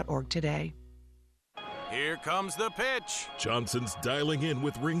kp.org today. Here comes the pitch. Johnson's dialing in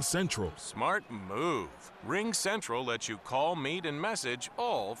with Ring Central. Smart move. Ring Central lets you call, meet, and message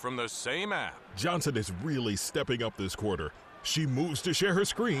all from the same app. Johnson is really stepping up this quarter. She moves to share her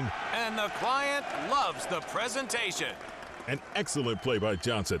screen. And the client loves the presentation. An excellent play by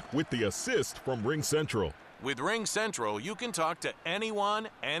Johnson with the assist from Ring Central. With Ring Central, you can talk to anyone,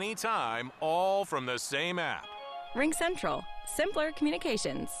 anytime, all from the same app. Ring Central. Simpler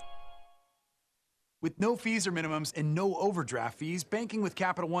communications. With no fees or minimums and no overdraft fees, banking with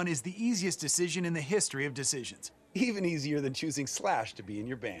Capital One is the easiest decision in the history of decisions. Even easier than choosing Slash to be in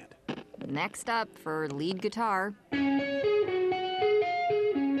your band. Next up for lead guitar.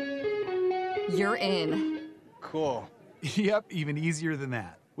 You're in. Cool. Yep, even easier than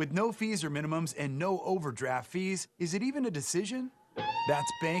that. With no fees or minimums and no overdraft fees, is it even a decision?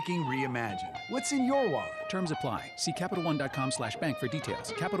 That's banking reimagined. What's in your wallet? Terms apply. See CapitalOne.com/bank for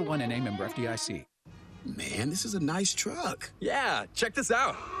details. Capital One N.A. member FDIC. Man, this is a nice truck. Yeah, check this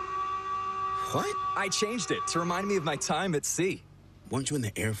out. What? I changed it to remind me of my time at sea. Weren't you in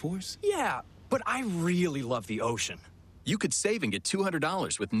the Air Force? Yeah, but I really love the ocean. You could save and get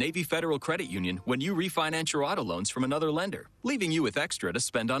 $200 with Navy Federal Credit Union when you refinance your auto loans from another lender, leaving you with extra to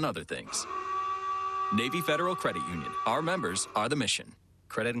spend on other things. Navy Federal Credit Union. Our members are the mission.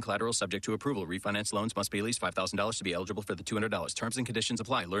 Credit and collateral subject to approval. Refinance loans must be at least $5,000 to be eligible for the $200. Terms and conditions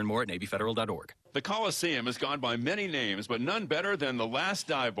apply. Learn more at NavyFederal.org. The Coliseum has gone by many names, but none better than the Last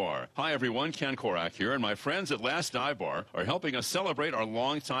Dive Bar. Hi, everyone. Ken Korak here, and my friends at Last Dive Bar are helping us celebrate our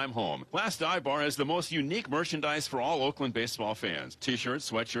longtime home. Last Dive Bar has the most unique merchandise for all Oakland baseball fans.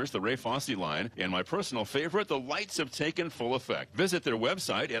 T-shirts, sweatshirts, the Ray Fosse line, and my personal favorite, the lights have taken full effect. Visit their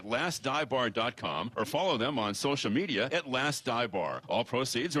website at lastdivebar.com or follow them on social media at Last Dive Bar. All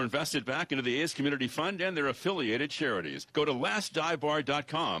proceeds are invested back into the A's Community Fund and their affiliated charities. Go to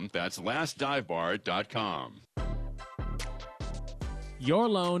lastdivebar.com. That's lastdivebar.com. Your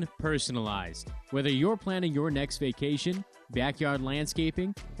loan personalized. Whether you're planning your next vacation, backyard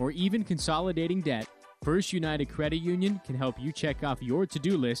landscaping, or even consolidating debt, First United Credit Union can help you check off your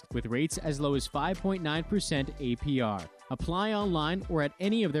to-do list with rates as low as 5.9% APR. Apply online or at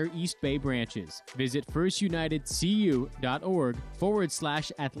any of their East Bay branches. Visit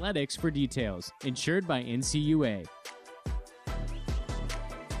firstunitedcu.org/athletics for details. Insured by NCUA.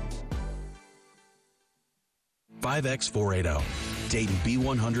 .5X480. Dayton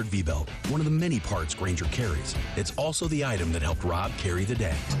B100 V-Belt, one of the many parts Grainger carries. It's also the item that helped Rob carry the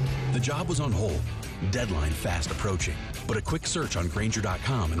day. The job was on hold, deadline fast approaching, but a quick search on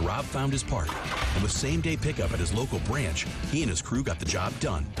Grainger.com and Rob found his part. And with same-day pickup at his local branch, he and his crew got the job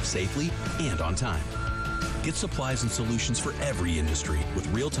done, safely and on time. Get supplies and solutions for every industry with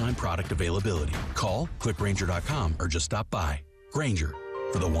real-time product availability. Call, click Grainger.com, or just stop by. Grainger,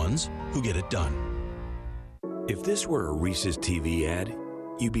 for the ones who get it done. If this were a Reese's TV ad,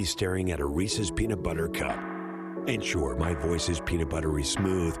 you'd be staring at a Reese's Peanut Butter Cup. And sure, my voice is peanut buttery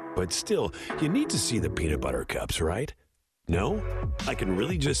smooth, but still, you need to see the peanut butter cups, right? No? I can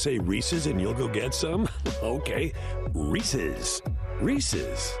really just say Reese's and you'll go get some? Okay, Reese's.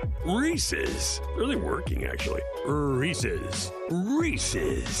 Reese's. Reese's. Really working, actually. Reese's.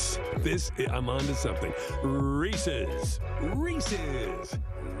 Reese's. I'm on to something. Reese's. Reese's.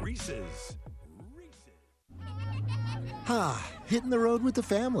 Reese's. Hitting the road with the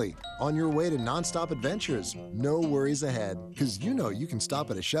family. On your way to nonstop adventures. No worries ahead, because you know you can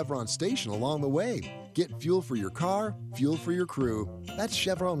stop at a Chevron station along the way. Get fuel for your car, fuel for your crew. That's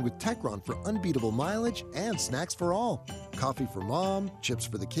Chevron with Techron for unbeatable mileage and snacks for all. Coffee for mom, chips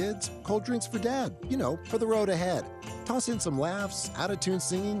for the kids, cold drinks for dad. You know, for the road ahead. Toss in some laughs, out-of-tune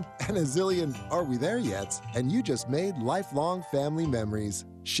singing, and a zillion "Are we there yet?" and you just made lifelong family memories.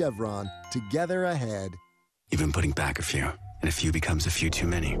 Chevron, together ahead. You've been putting back a few, and a few becomes a few too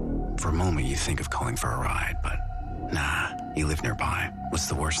many. For a moment, you think of calling for a ride, but nah, you live nearby. What's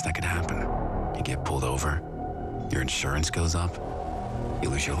the worst that could happen? You get pulled over, your insurance goes up, you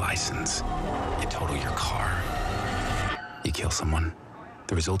lose your license, you total your car, you kill someone.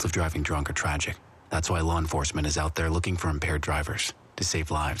 The results of driving drunk are tragic. That's why law enforcement is out there looking for impaired drivers to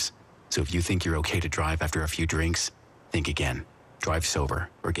save lives. So if you think you're okay to drive after a few drinks, think again. Drive sober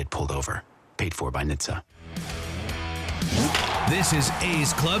or get pulled over. Paid for by NHTSA. This is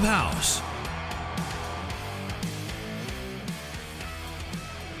A's Clubhouse.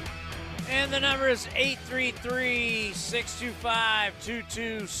 And the number is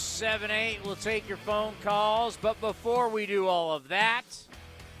 833-625-2278. We'll take your phone calls. But before we do all of that,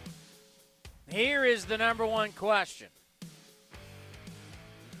 here is the number one question.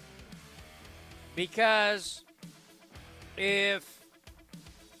 Because if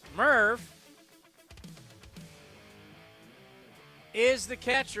Murph is the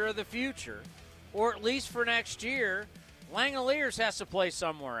catcher of the future, or at least for next year, Langeliers has to play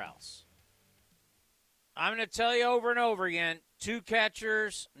somewhere else. I'm going to tell you over and over again, 2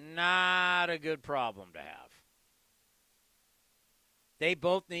 catchers, not a good problem to have. They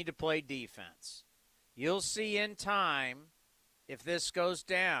both need to play defense. You'll see in time, if this goes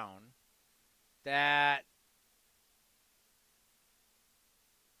down, that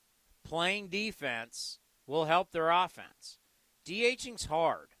playing defense will help their offense. DHing's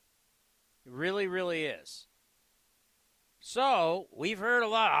hard. It really, really is. So, we've heard a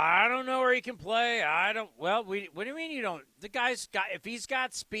lot. I don't know where he can play. What do you mean you don't? The guy's got, if he's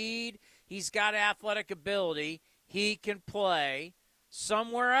got speed, he's got athletic ability, he can play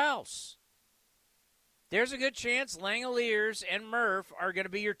somewhere else. There's a good chance Langeliers and Murph are going to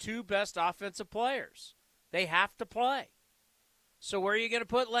be your 2 best offensive players. They have to play. So where are you going to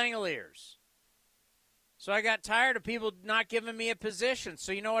put Langeliers? So I got tired of people not giving me a position.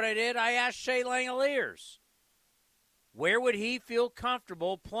 So you know what I did? I asked Shea Langeliers, where would he feel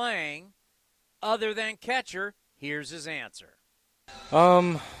comfortable playing other than catcher? Here's his answer.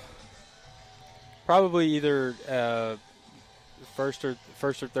 Probably either first or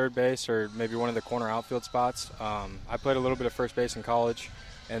third base, or maybe one of the corner outfield spots. I played a little bit of first base in college,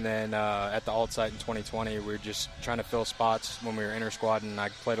 and then at the alt site in 2020, we were just trying to fill spots when we were inter-squad, and I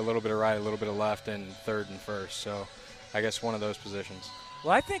played a little bit of right, a little bit of left, and third and first. So I guess one of those positions.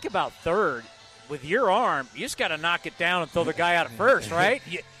 Well, I think about third. With your arm, you just got to knock it down and throw the guy out at first, right?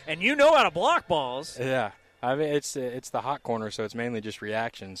 And you know how to block balls. Yeah. I mean, it's the hot corner, so it's mainly just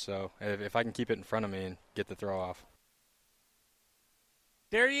reaction. So if I can keep it in front of me and get the throw off.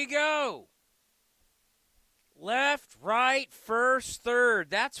 There you go. Left, right, first, third.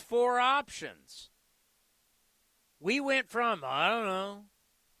 That's 4 options. We went from, I don't know.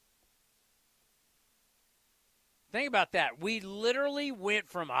 Think about that. We literally went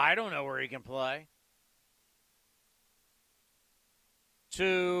from, I don't know where he can play,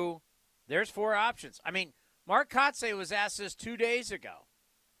 to there's 4 options. I mean, Mark Kotsay was asked this 2 days ago.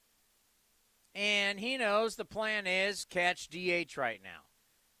 And he knows the plan is catch DH right now.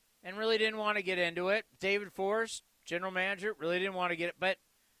 And really didn't want to get into it. David Forrest, general manager, really didn't want to get it. But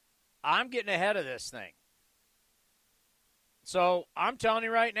I'm getting ahead of this thing. So I'm telling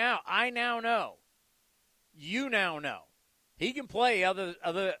you right now, I now know. You now know. He can play other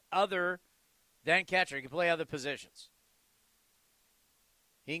than catcher. He can play other positions.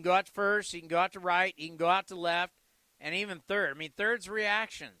 He can go out to first. He can go out to right. He can go out to left. And even third. I mean, third's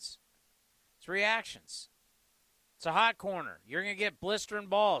reactions. It's reactions. It's a hot corner. You're going to get blistering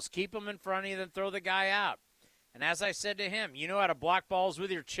balls. Keep them in front of you, then throw the guy out. And as I said to him, you know how to block balls with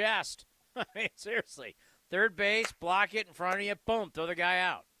your chest. I mean, seriously. Third base, block it in front of you, boom, throw the guy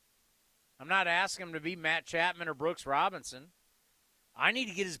out. I'm not asking him to be Matt Chapman or Brooks Robinson. I need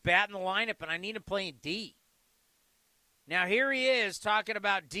to get his bat in the lineup, and I need him playing D. Now, here he is talking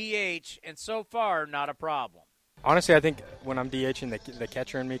about DH, and so far, not a problem. Honestly, I think when I'm DHing, the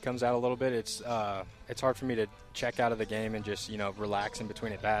catcher in me comes out a little bit. It's hard for me to check out of the game and just, relax in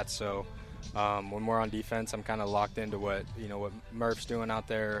between at bats. So when we're on defense, I'm kind of locked into what Murph's doing out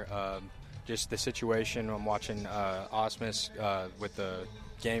there. Just the situation. I'm watching Osmus with the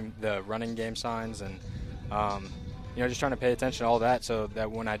running game signs, and just trying to pay attention to all that, so that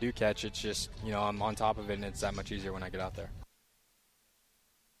when I do catch, it's just I'm on top of it, and it's that much easier when I get out there.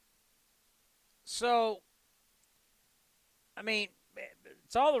 So, I mean,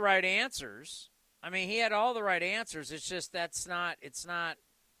 it's all the right answers. I mean, he had all the right answers. It's just it's not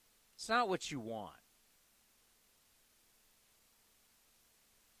what you want.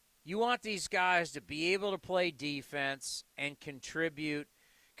 You want these guys to be able to play defense and contribute,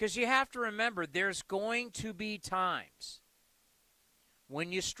 because you have to remember there's going to be times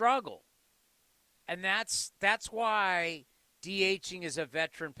when you struggle. And that's why DHing is a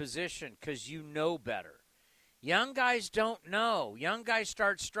veteran position, because you know better. Young guys don't know. Young guys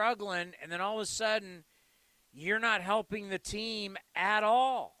start struggling, and then all of a sudden you're not helping the team at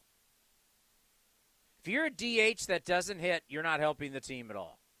all. If you're a DH that doesn't hit, you're not helping the team at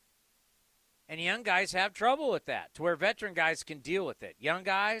all. And young guys have trouble with that, to where veteran guys can deal with it. Young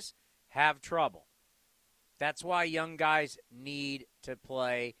guys have trouble. That's why young guys need to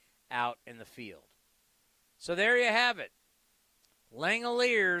play out in the field. So there you have it.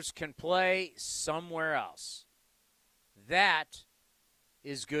 Langoliers can play somewhere else. That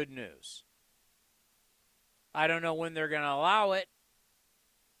is good news. I don't know when they're going to allow it.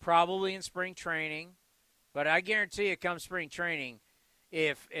 Probably in spring training. But I guarantee you, come spring training,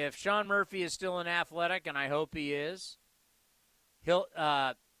 if Sean Murphy is still in Athletic, and I hope he is, you'll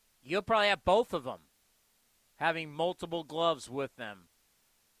probably have both of them having multiple gloves with them.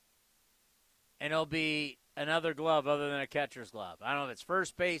 And it'll be another glove other than a catcher's glove. I don't know if it's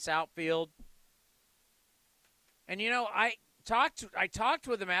first base, outfield. And, I talked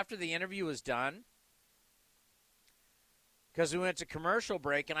with him after the interview was done, because we went to commercial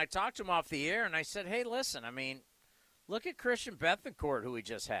break, and I talked to him off the air, and I said, hey, listen, look at Christian Bethancourt, who we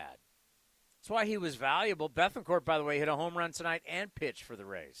just had. That's why he was valuable. Bethancourt, by the way, hit a home run tonight and pitched for the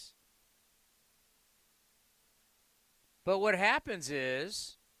Rays. But what happens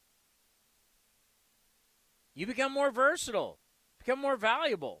is you become more versatile, become more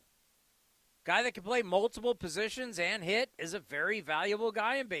valuable. Guy that can play multiple positions and hit is a very valuable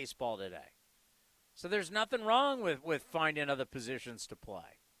guy in baseball today. So there's nothing wrong with finding other positions to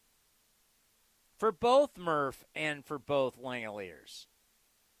play. For both Murph and for both Langoliers.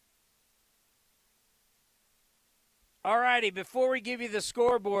 All righty, before we give you the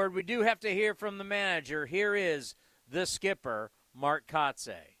scoreboard, we do have to hear from the manager. Here is the skipper, Mark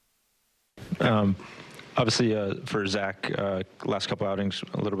Kotsay. Obviously, for Zach, last couple outings,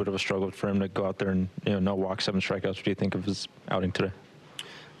 a little bit of a struggle for him to go out there and no walks, 7 strikeouts. What do you think of his outing today?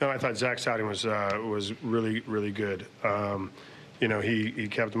 No, I thought Zach's outing was really, really good. He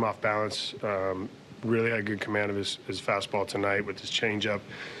kept him off balance. Really had good command of his fastball tonight with his changeup.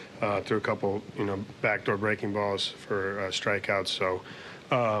 Threw a couple, backdoor breaking balls for strikeouts. So,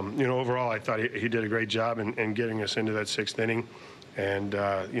 overall, I thought he did a great job in getting us into that 6th inning. And,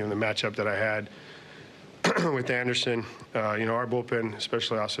 the matchup that I had with Anderson, our bullpen,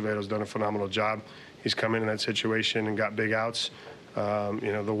 especially Acevedo, has done a phenomenal job. He's come in that situation and got big outs.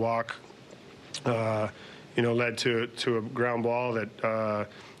 The walk, led to a ground ball that,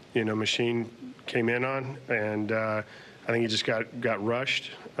 Machine came in on. And I think he just got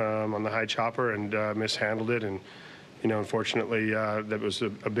rushed on the high chopper and mishandled it. And, unfortunately, that was a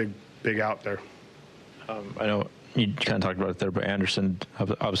big out there. I know you kind of talked about it there, but Anderson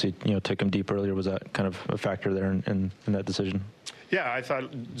obviously, took him deep earlier. Was that kind of a factor there in that decision? Yeah, I thought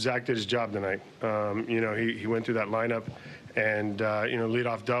Zach did his job tonight. He went through that lineup and,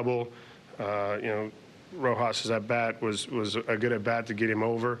 leadoff double. Rojas's at bat was a good at bat to get him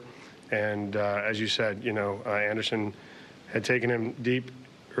over. And as you said, Anderson had taken him deep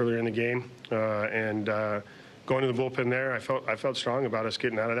earlier in the game. And going to the bullpen there, I felt strong about us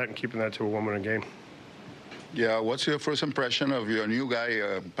getting out of that and keeping that to a 1-1 game. Yeah, what's your first impression of your new guy,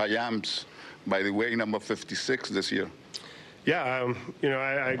 Payams, by the way, number 56 this year? Yeah,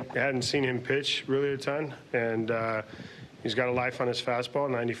 I hadn't seen him pitch really a ton, and he's got a life on his fastball,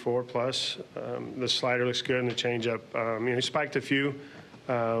 94 plus. The slider looks good, and the changeup. He spiked a few,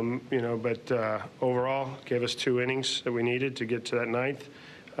 but overall gave us 2 innings that we needed to get to that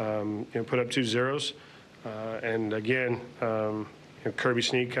 9th. Put up 2 zeros, and again, Kirby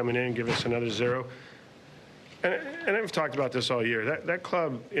Snead coming in, give us another 0. And I've talked about this all year. That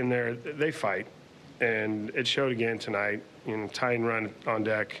club in there, they fight, and it showed again tonight. Tying run on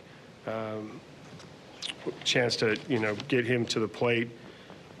deck, chance to get him to the plate.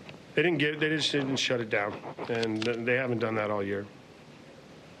 They just didn't shut it down, and they haven't done that all year.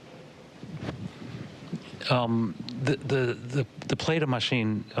 The plate of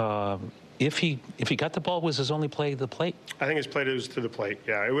Machine. If he got the ball, was his only play the plate? I think his play was to the plate.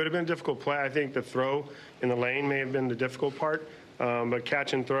 Yeah, it would have been a difficult play. I think the throw in the lane may have been the difficult part, but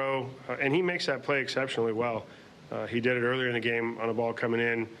catch and throw, and he makes that play exceptionally well. He did it earlier in the game on a ball coming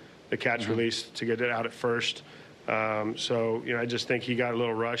in, the catch release to get it out at first. I just think he got a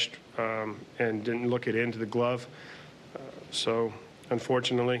little rushed and didn't look it into the glove.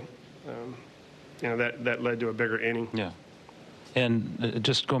 Unfortunately, that led to a bigger inning. Yeah. And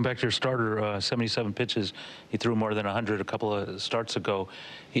just going back to your starter, 77 pitches, he threw more than 100 a couple of starts ago.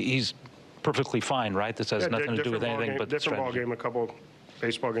 He's perfectly fine, right? This has nothing to do with anything but different ball strategy. game a couple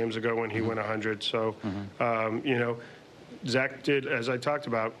baseball games ago when he went 100. So, you know, Zach did, as I talked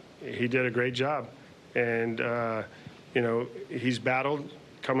about, he did a great job. And, you know, he's battled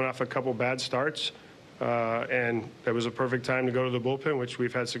coming off a couple bad starts. And it was a perfect time to go to the bullpen, which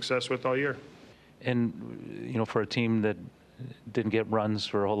we've had success with all year. And, you know, for a team that didn't get runs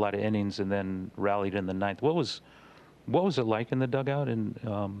for a whole lot of innings and then rallied in the ninth, what was it like in the dugout?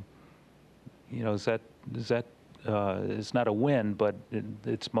 And, you know, is that it's not a win, but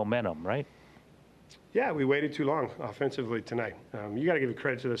it's momentum, right? Yeah, we waited too long offensively tonight. You got to give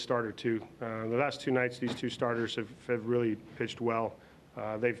credit to the starter, too. The last two nights, these two starters have really pitched well.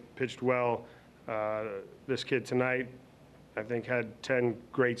 They've pitched well. This kid tonight, I think, had 10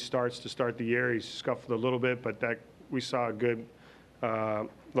 great starts to start the year. He's scuffled a little bit, but we saw a good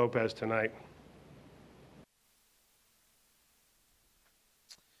Lopez tonight.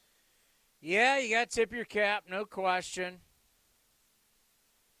 Yeah, you got to tip your cap, no question.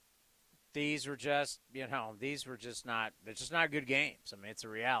 These were just, you know, they're just not good games. I mean, it's a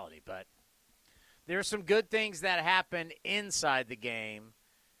reality, but there are some good things that happen inside the game,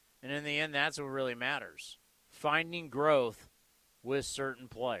 and in the end, that's what really matters. Finding growth with certain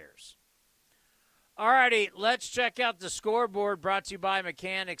players. All righty, let's check out the scoreboard brought to you by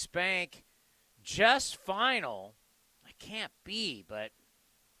Mechanics Bank. Just final. I can't be, but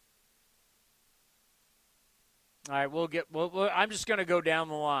all right, I'm just going to go down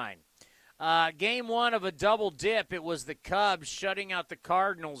the line. Game one of a double dip, it was the Cubs shutting out the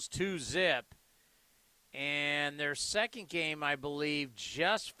Cardinals 2-0. And their second game, I believe,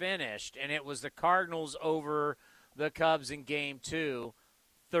 just finished, and it was the Cardinals over the Cubs in game two,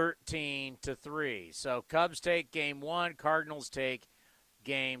 13-3. So Cubs take game one, Cardinals take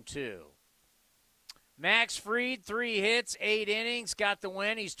game two. Max Fried, 3 hits, 8 innings, got the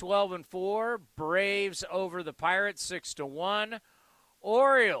win. He's 12-4. Braves over the Pirates, 6-1.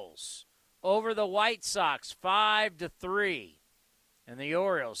 Orioles over the White Sox, 5-3. And the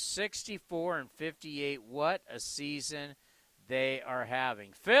Orioles, 64-58. What a season they are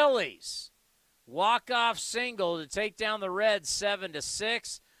having. Phillies, walk-off single to take down the Reds,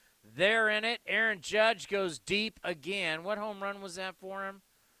 7-6. They're in it. Aaron Judge goes deep again. What home run was that for him?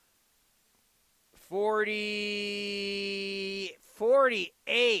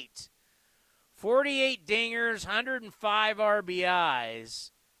 48. 48 dingers, 105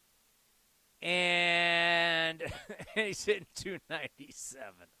 RBIs. And he's hitting 297.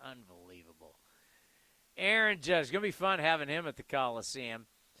 Unbelievable. Aaron Judge. Going to be fun having him at the Coliseum.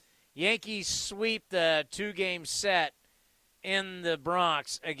 Yankees sweep the 2-game set in the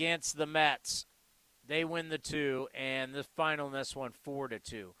Bronx against the Mets. They win the 2, and the final in this one,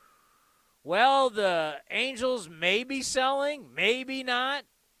 4-2. Well, the Angels may be selling, maybe not.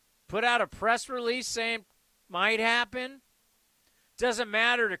 Put out a press release saying might happen. Doesn't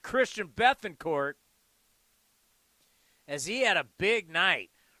matter to Christian Bethancourt, as he had a big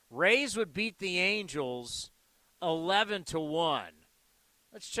night. Rays would beat the Angels 11-1.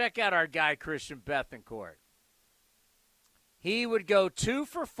 Let's check out our guy, Christian Bethancourt. He would go 2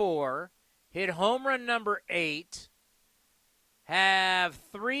 for 4, hit home run number 8, have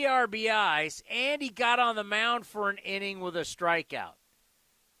 3 RBIs, and he got on the mound for an inning with a strikeout.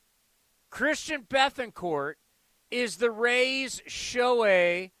 Christian Bethancourt is the Rays'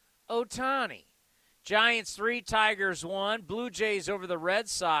 Shohei Ohtani. Giants 3, Tigers 1. Blue Jays over the Red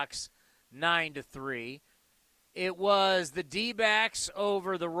Sox 9-3. It was the D-backs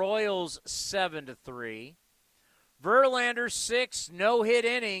over the Royals 7-3. Verlander 6 no-hit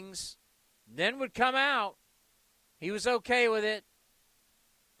innings, then would come out. He was okay with it.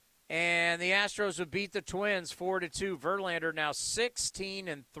 And the Astros would beat the Twins 4-2. Verlander now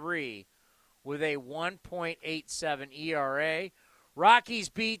 16-3 with a 1.87 ERA. Rockies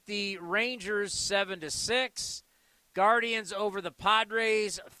beat the Rangers 7-6. Guardians over the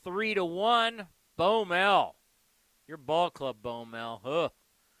Padres 3-1. Bo Mel. Your ball club, Bo Mel. Ugh.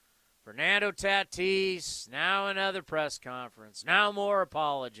 Fernando Tatis, now another press conference. Now more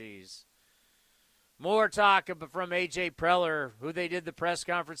apologies. More talk from A.J. Preller, who they did the press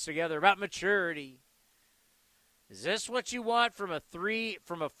conference together, about maturity. Is this what you want from a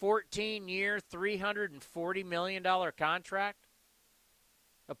 14-year, $340 million contract?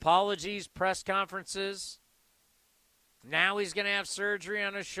 Apologies, press conferences. Now he's going to have surgery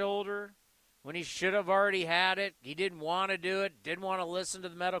on his shoulder when he should have already had it. He didn't want to do it, didn't want to listen to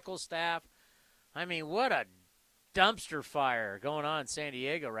the medical staff. I mean, what a dumpster fire going on in San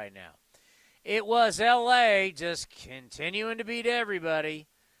Diego right now. It was L.A. just continuing to beat everybody.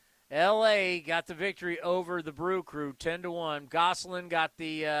 L.A. got the victory over the Brew Crew, 10-1. Gosselin got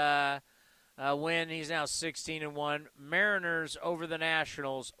the win. He's now 16-1. Mariners over the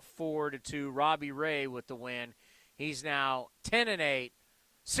Nationals, 4-2. Robbie Ray with the win. He's now 10-8.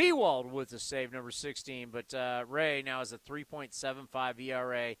 Sewald with the save, number 16. But Ray now has a 3.75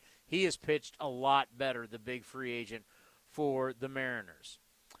 ERA. He has pitched a lot better, the big free agent for the Mariners.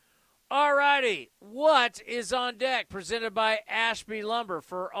 All righty, what is on deck? Presented by Ashby Lumber.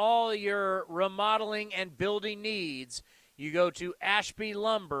 For all your remodeling and building needs, you go to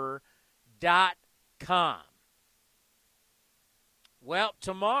ashbylumber.com. Well,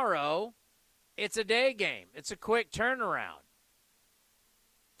 tomorrow, it's a day game. It's a quick turnaround.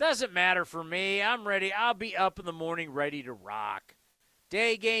 Doesn't matter for me. I'm ready. I'll be up in the morning ready to rock.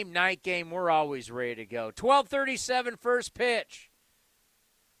 Day game, night game, we're always ready to go. 12:37 first pitch.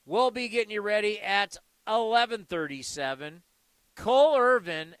 We'll be getting you ready at 11:37. Cole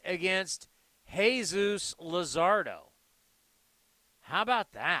Irvin against Jesus Luzardo. How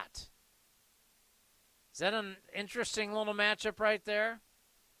about that? Is that an interesting little matchup right there?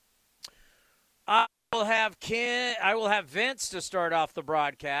 I will have Vince to start off the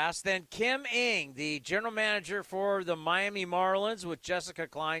broadcast. Then Kim Ng, the general manager for the Miami Marlins, with Jessica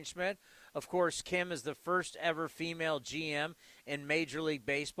Kleinschmidt. Of course, Kim is the first ever female GM in Major League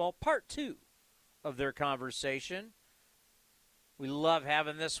Baseball. Part 2 of their conversation. We love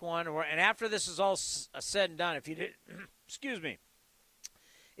having this one. And after this is all said and done, if you did, excuse me,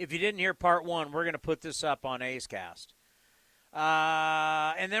 if you didn't hear part 1, we're going to put this up on A's Cast.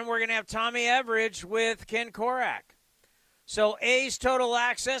 And then we're going to have Tommy Everidge with Ken Korak. So A's Total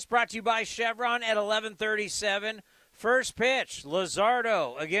Access brought to you by Chevron at 11:37. First pitch,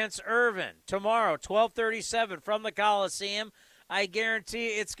 Luzardo against Irvin. Tomorrow, 12:37 from the Coliseum. I guarantee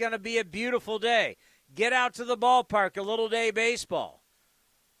it's going to be a beautiful day. Get out to the ballpark, a little day baseball.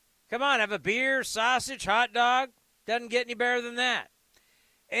 Come on, have a beer, sausage, hot dog. Doesn't get any better than that.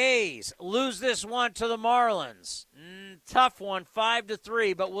 A's lose this one to the Marlins. Tough one,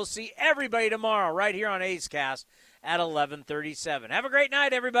 5-3, but we'll see everybody tomorrow right here on A's Cast at 11:37. Have a great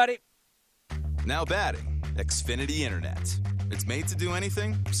night, everybody. Now batting. Xfinity Internet. It's made to do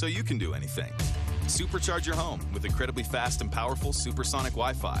anything, so you can do anything. Supercharge your home with incredibly fast and powerful supersonic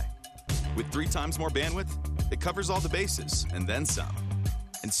Wi-Fi. With 3 times more bandwidth, it covers all the bases, and then some.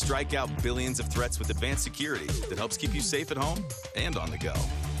 And strike out billions of threats with advanced security that helps keep you safe at home and on the go.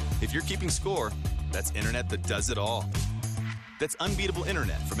 If you're keeping score, that's internet that does it all. That's unbeatable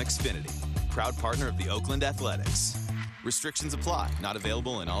internet from Xfinity, proud partner of the Oakland Athletics. Restrictions apply, not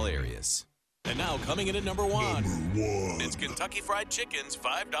available in all areas. And now coming in at number one, it's Kentucky Fried Chicken's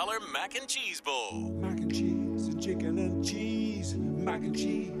 $5 Mac and Cheese Bowl. Mac and cheese, and chicken and cheese. Mac and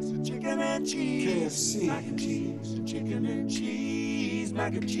cheese, and chicken and cheese. KFC. Mac and cheese, and chicken and cheese.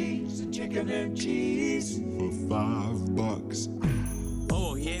 Mac and cheese, and chicken and cheese. For $5.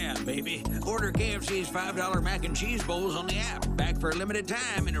 Oh, yeah, baby. Order KFC's $5 Mac and Cheese Bowls on the app. Back for a limited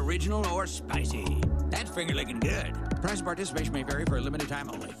time in original or spicy. That's finger-licking good. Price and participation may vary for a limited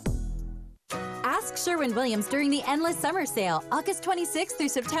time only. Ask Sherwin-Williams during the Endless Summer Sale, August 26th through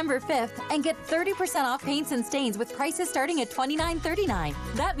September 5th, and get 30% off paints and stains with prices starting at $29.39.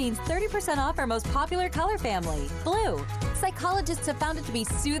 That means 30% off our most popular color family, blue. Psychologists have found it to be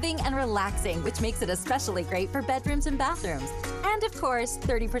soothing and relaxing, which makes it especially great for bedrooms and bathrooms. And of course,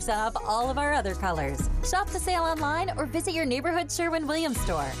 30% off all of our other colors. Shop the sale online or visit your neighborhood Sherwin-Williams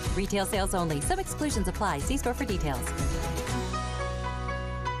store. Retail sales only. Some exclusions apply. See store for details.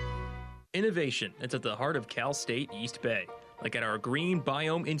 Innovation is at the heart of Cal State East Bay, like at our Green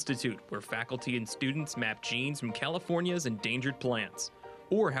Biome Institute, where faculty and students map genes from California's endangered plants,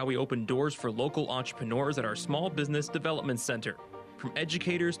 or how we open doors for local entrepreneurs at our Small Business Development Center. From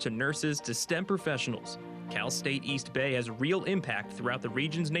educators to nurses to STEM professionals, Cal State East Bay has real impact throughout the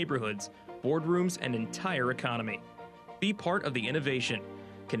region's neighborhoods, boardrooms, and entire economy. Be part of the innovation.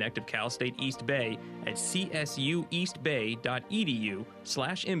 Connect with Cal State East Bay at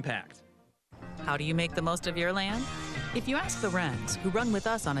csueastbay.edu/impact. How do you make the most of your land? If you ask the Wrens, who run with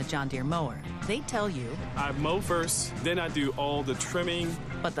us on a John Deere mower, they tell you, I mow first, then I do all the trimming.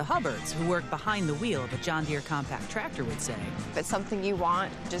 But the Hubbards, who work behind the wheel of a John Deere compact tractor, would say, if it's something you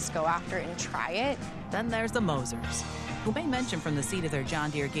want, just go after it and try it. Then there's the Mosers, who may mention from the seat of their John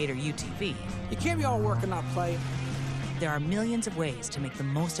Deere Gator UTV, you can't be all work and not play. There are millions of ways to make the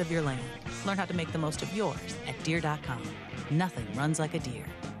most of your land. Learn how to make the most of yours at Deere.com. Nothing runs like a Deere.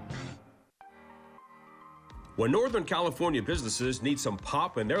 When Northern California businesses need some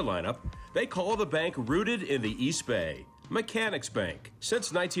pop in their lineup, they call the bank rooted in the East Bay. Mechanics Bank.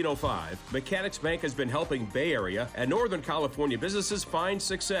 Since 1905, Mechanics Bank has been helping Bay Area and Northern California businesses find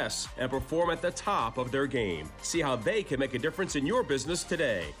success and perform at the top of their game. See how they can make a difference in your business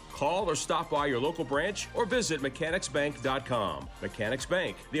today. Call or stop by your local branch or visit mechanicsbank.com. Mechanics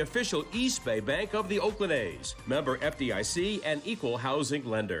Bank, the official East Bay bank of the Oakland A's. Member FDIC and equal housing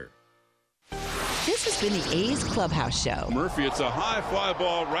lender. This has been the A's Clubhouse Show. Murphy, it's a high fly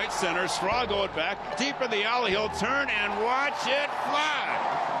ball right center. Straw going back deep in the alley. He'll turn and watch it fly.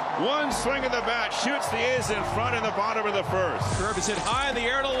 One swing of the bat shoots the A's in front in the bottom of the first. Curve is hit high in the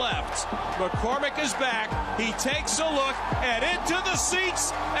air to left. McCormick is back. He takes a look and into the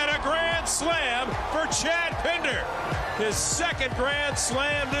seats and a grand slam for Chad Pinder. His second grand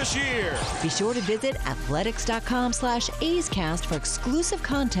slam this year. Be sure to visit athletics.com/A'sCast for exclusive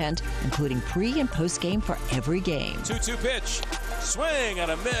content, including pre- and post-game for every game. 2-2 pitch. Swing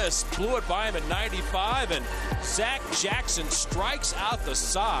and a miss. Blew it by him at 95, and Zach Jackson strikes out the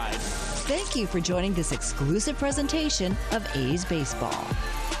side. Thank you for joining this exclusive presentation of A's Baseball.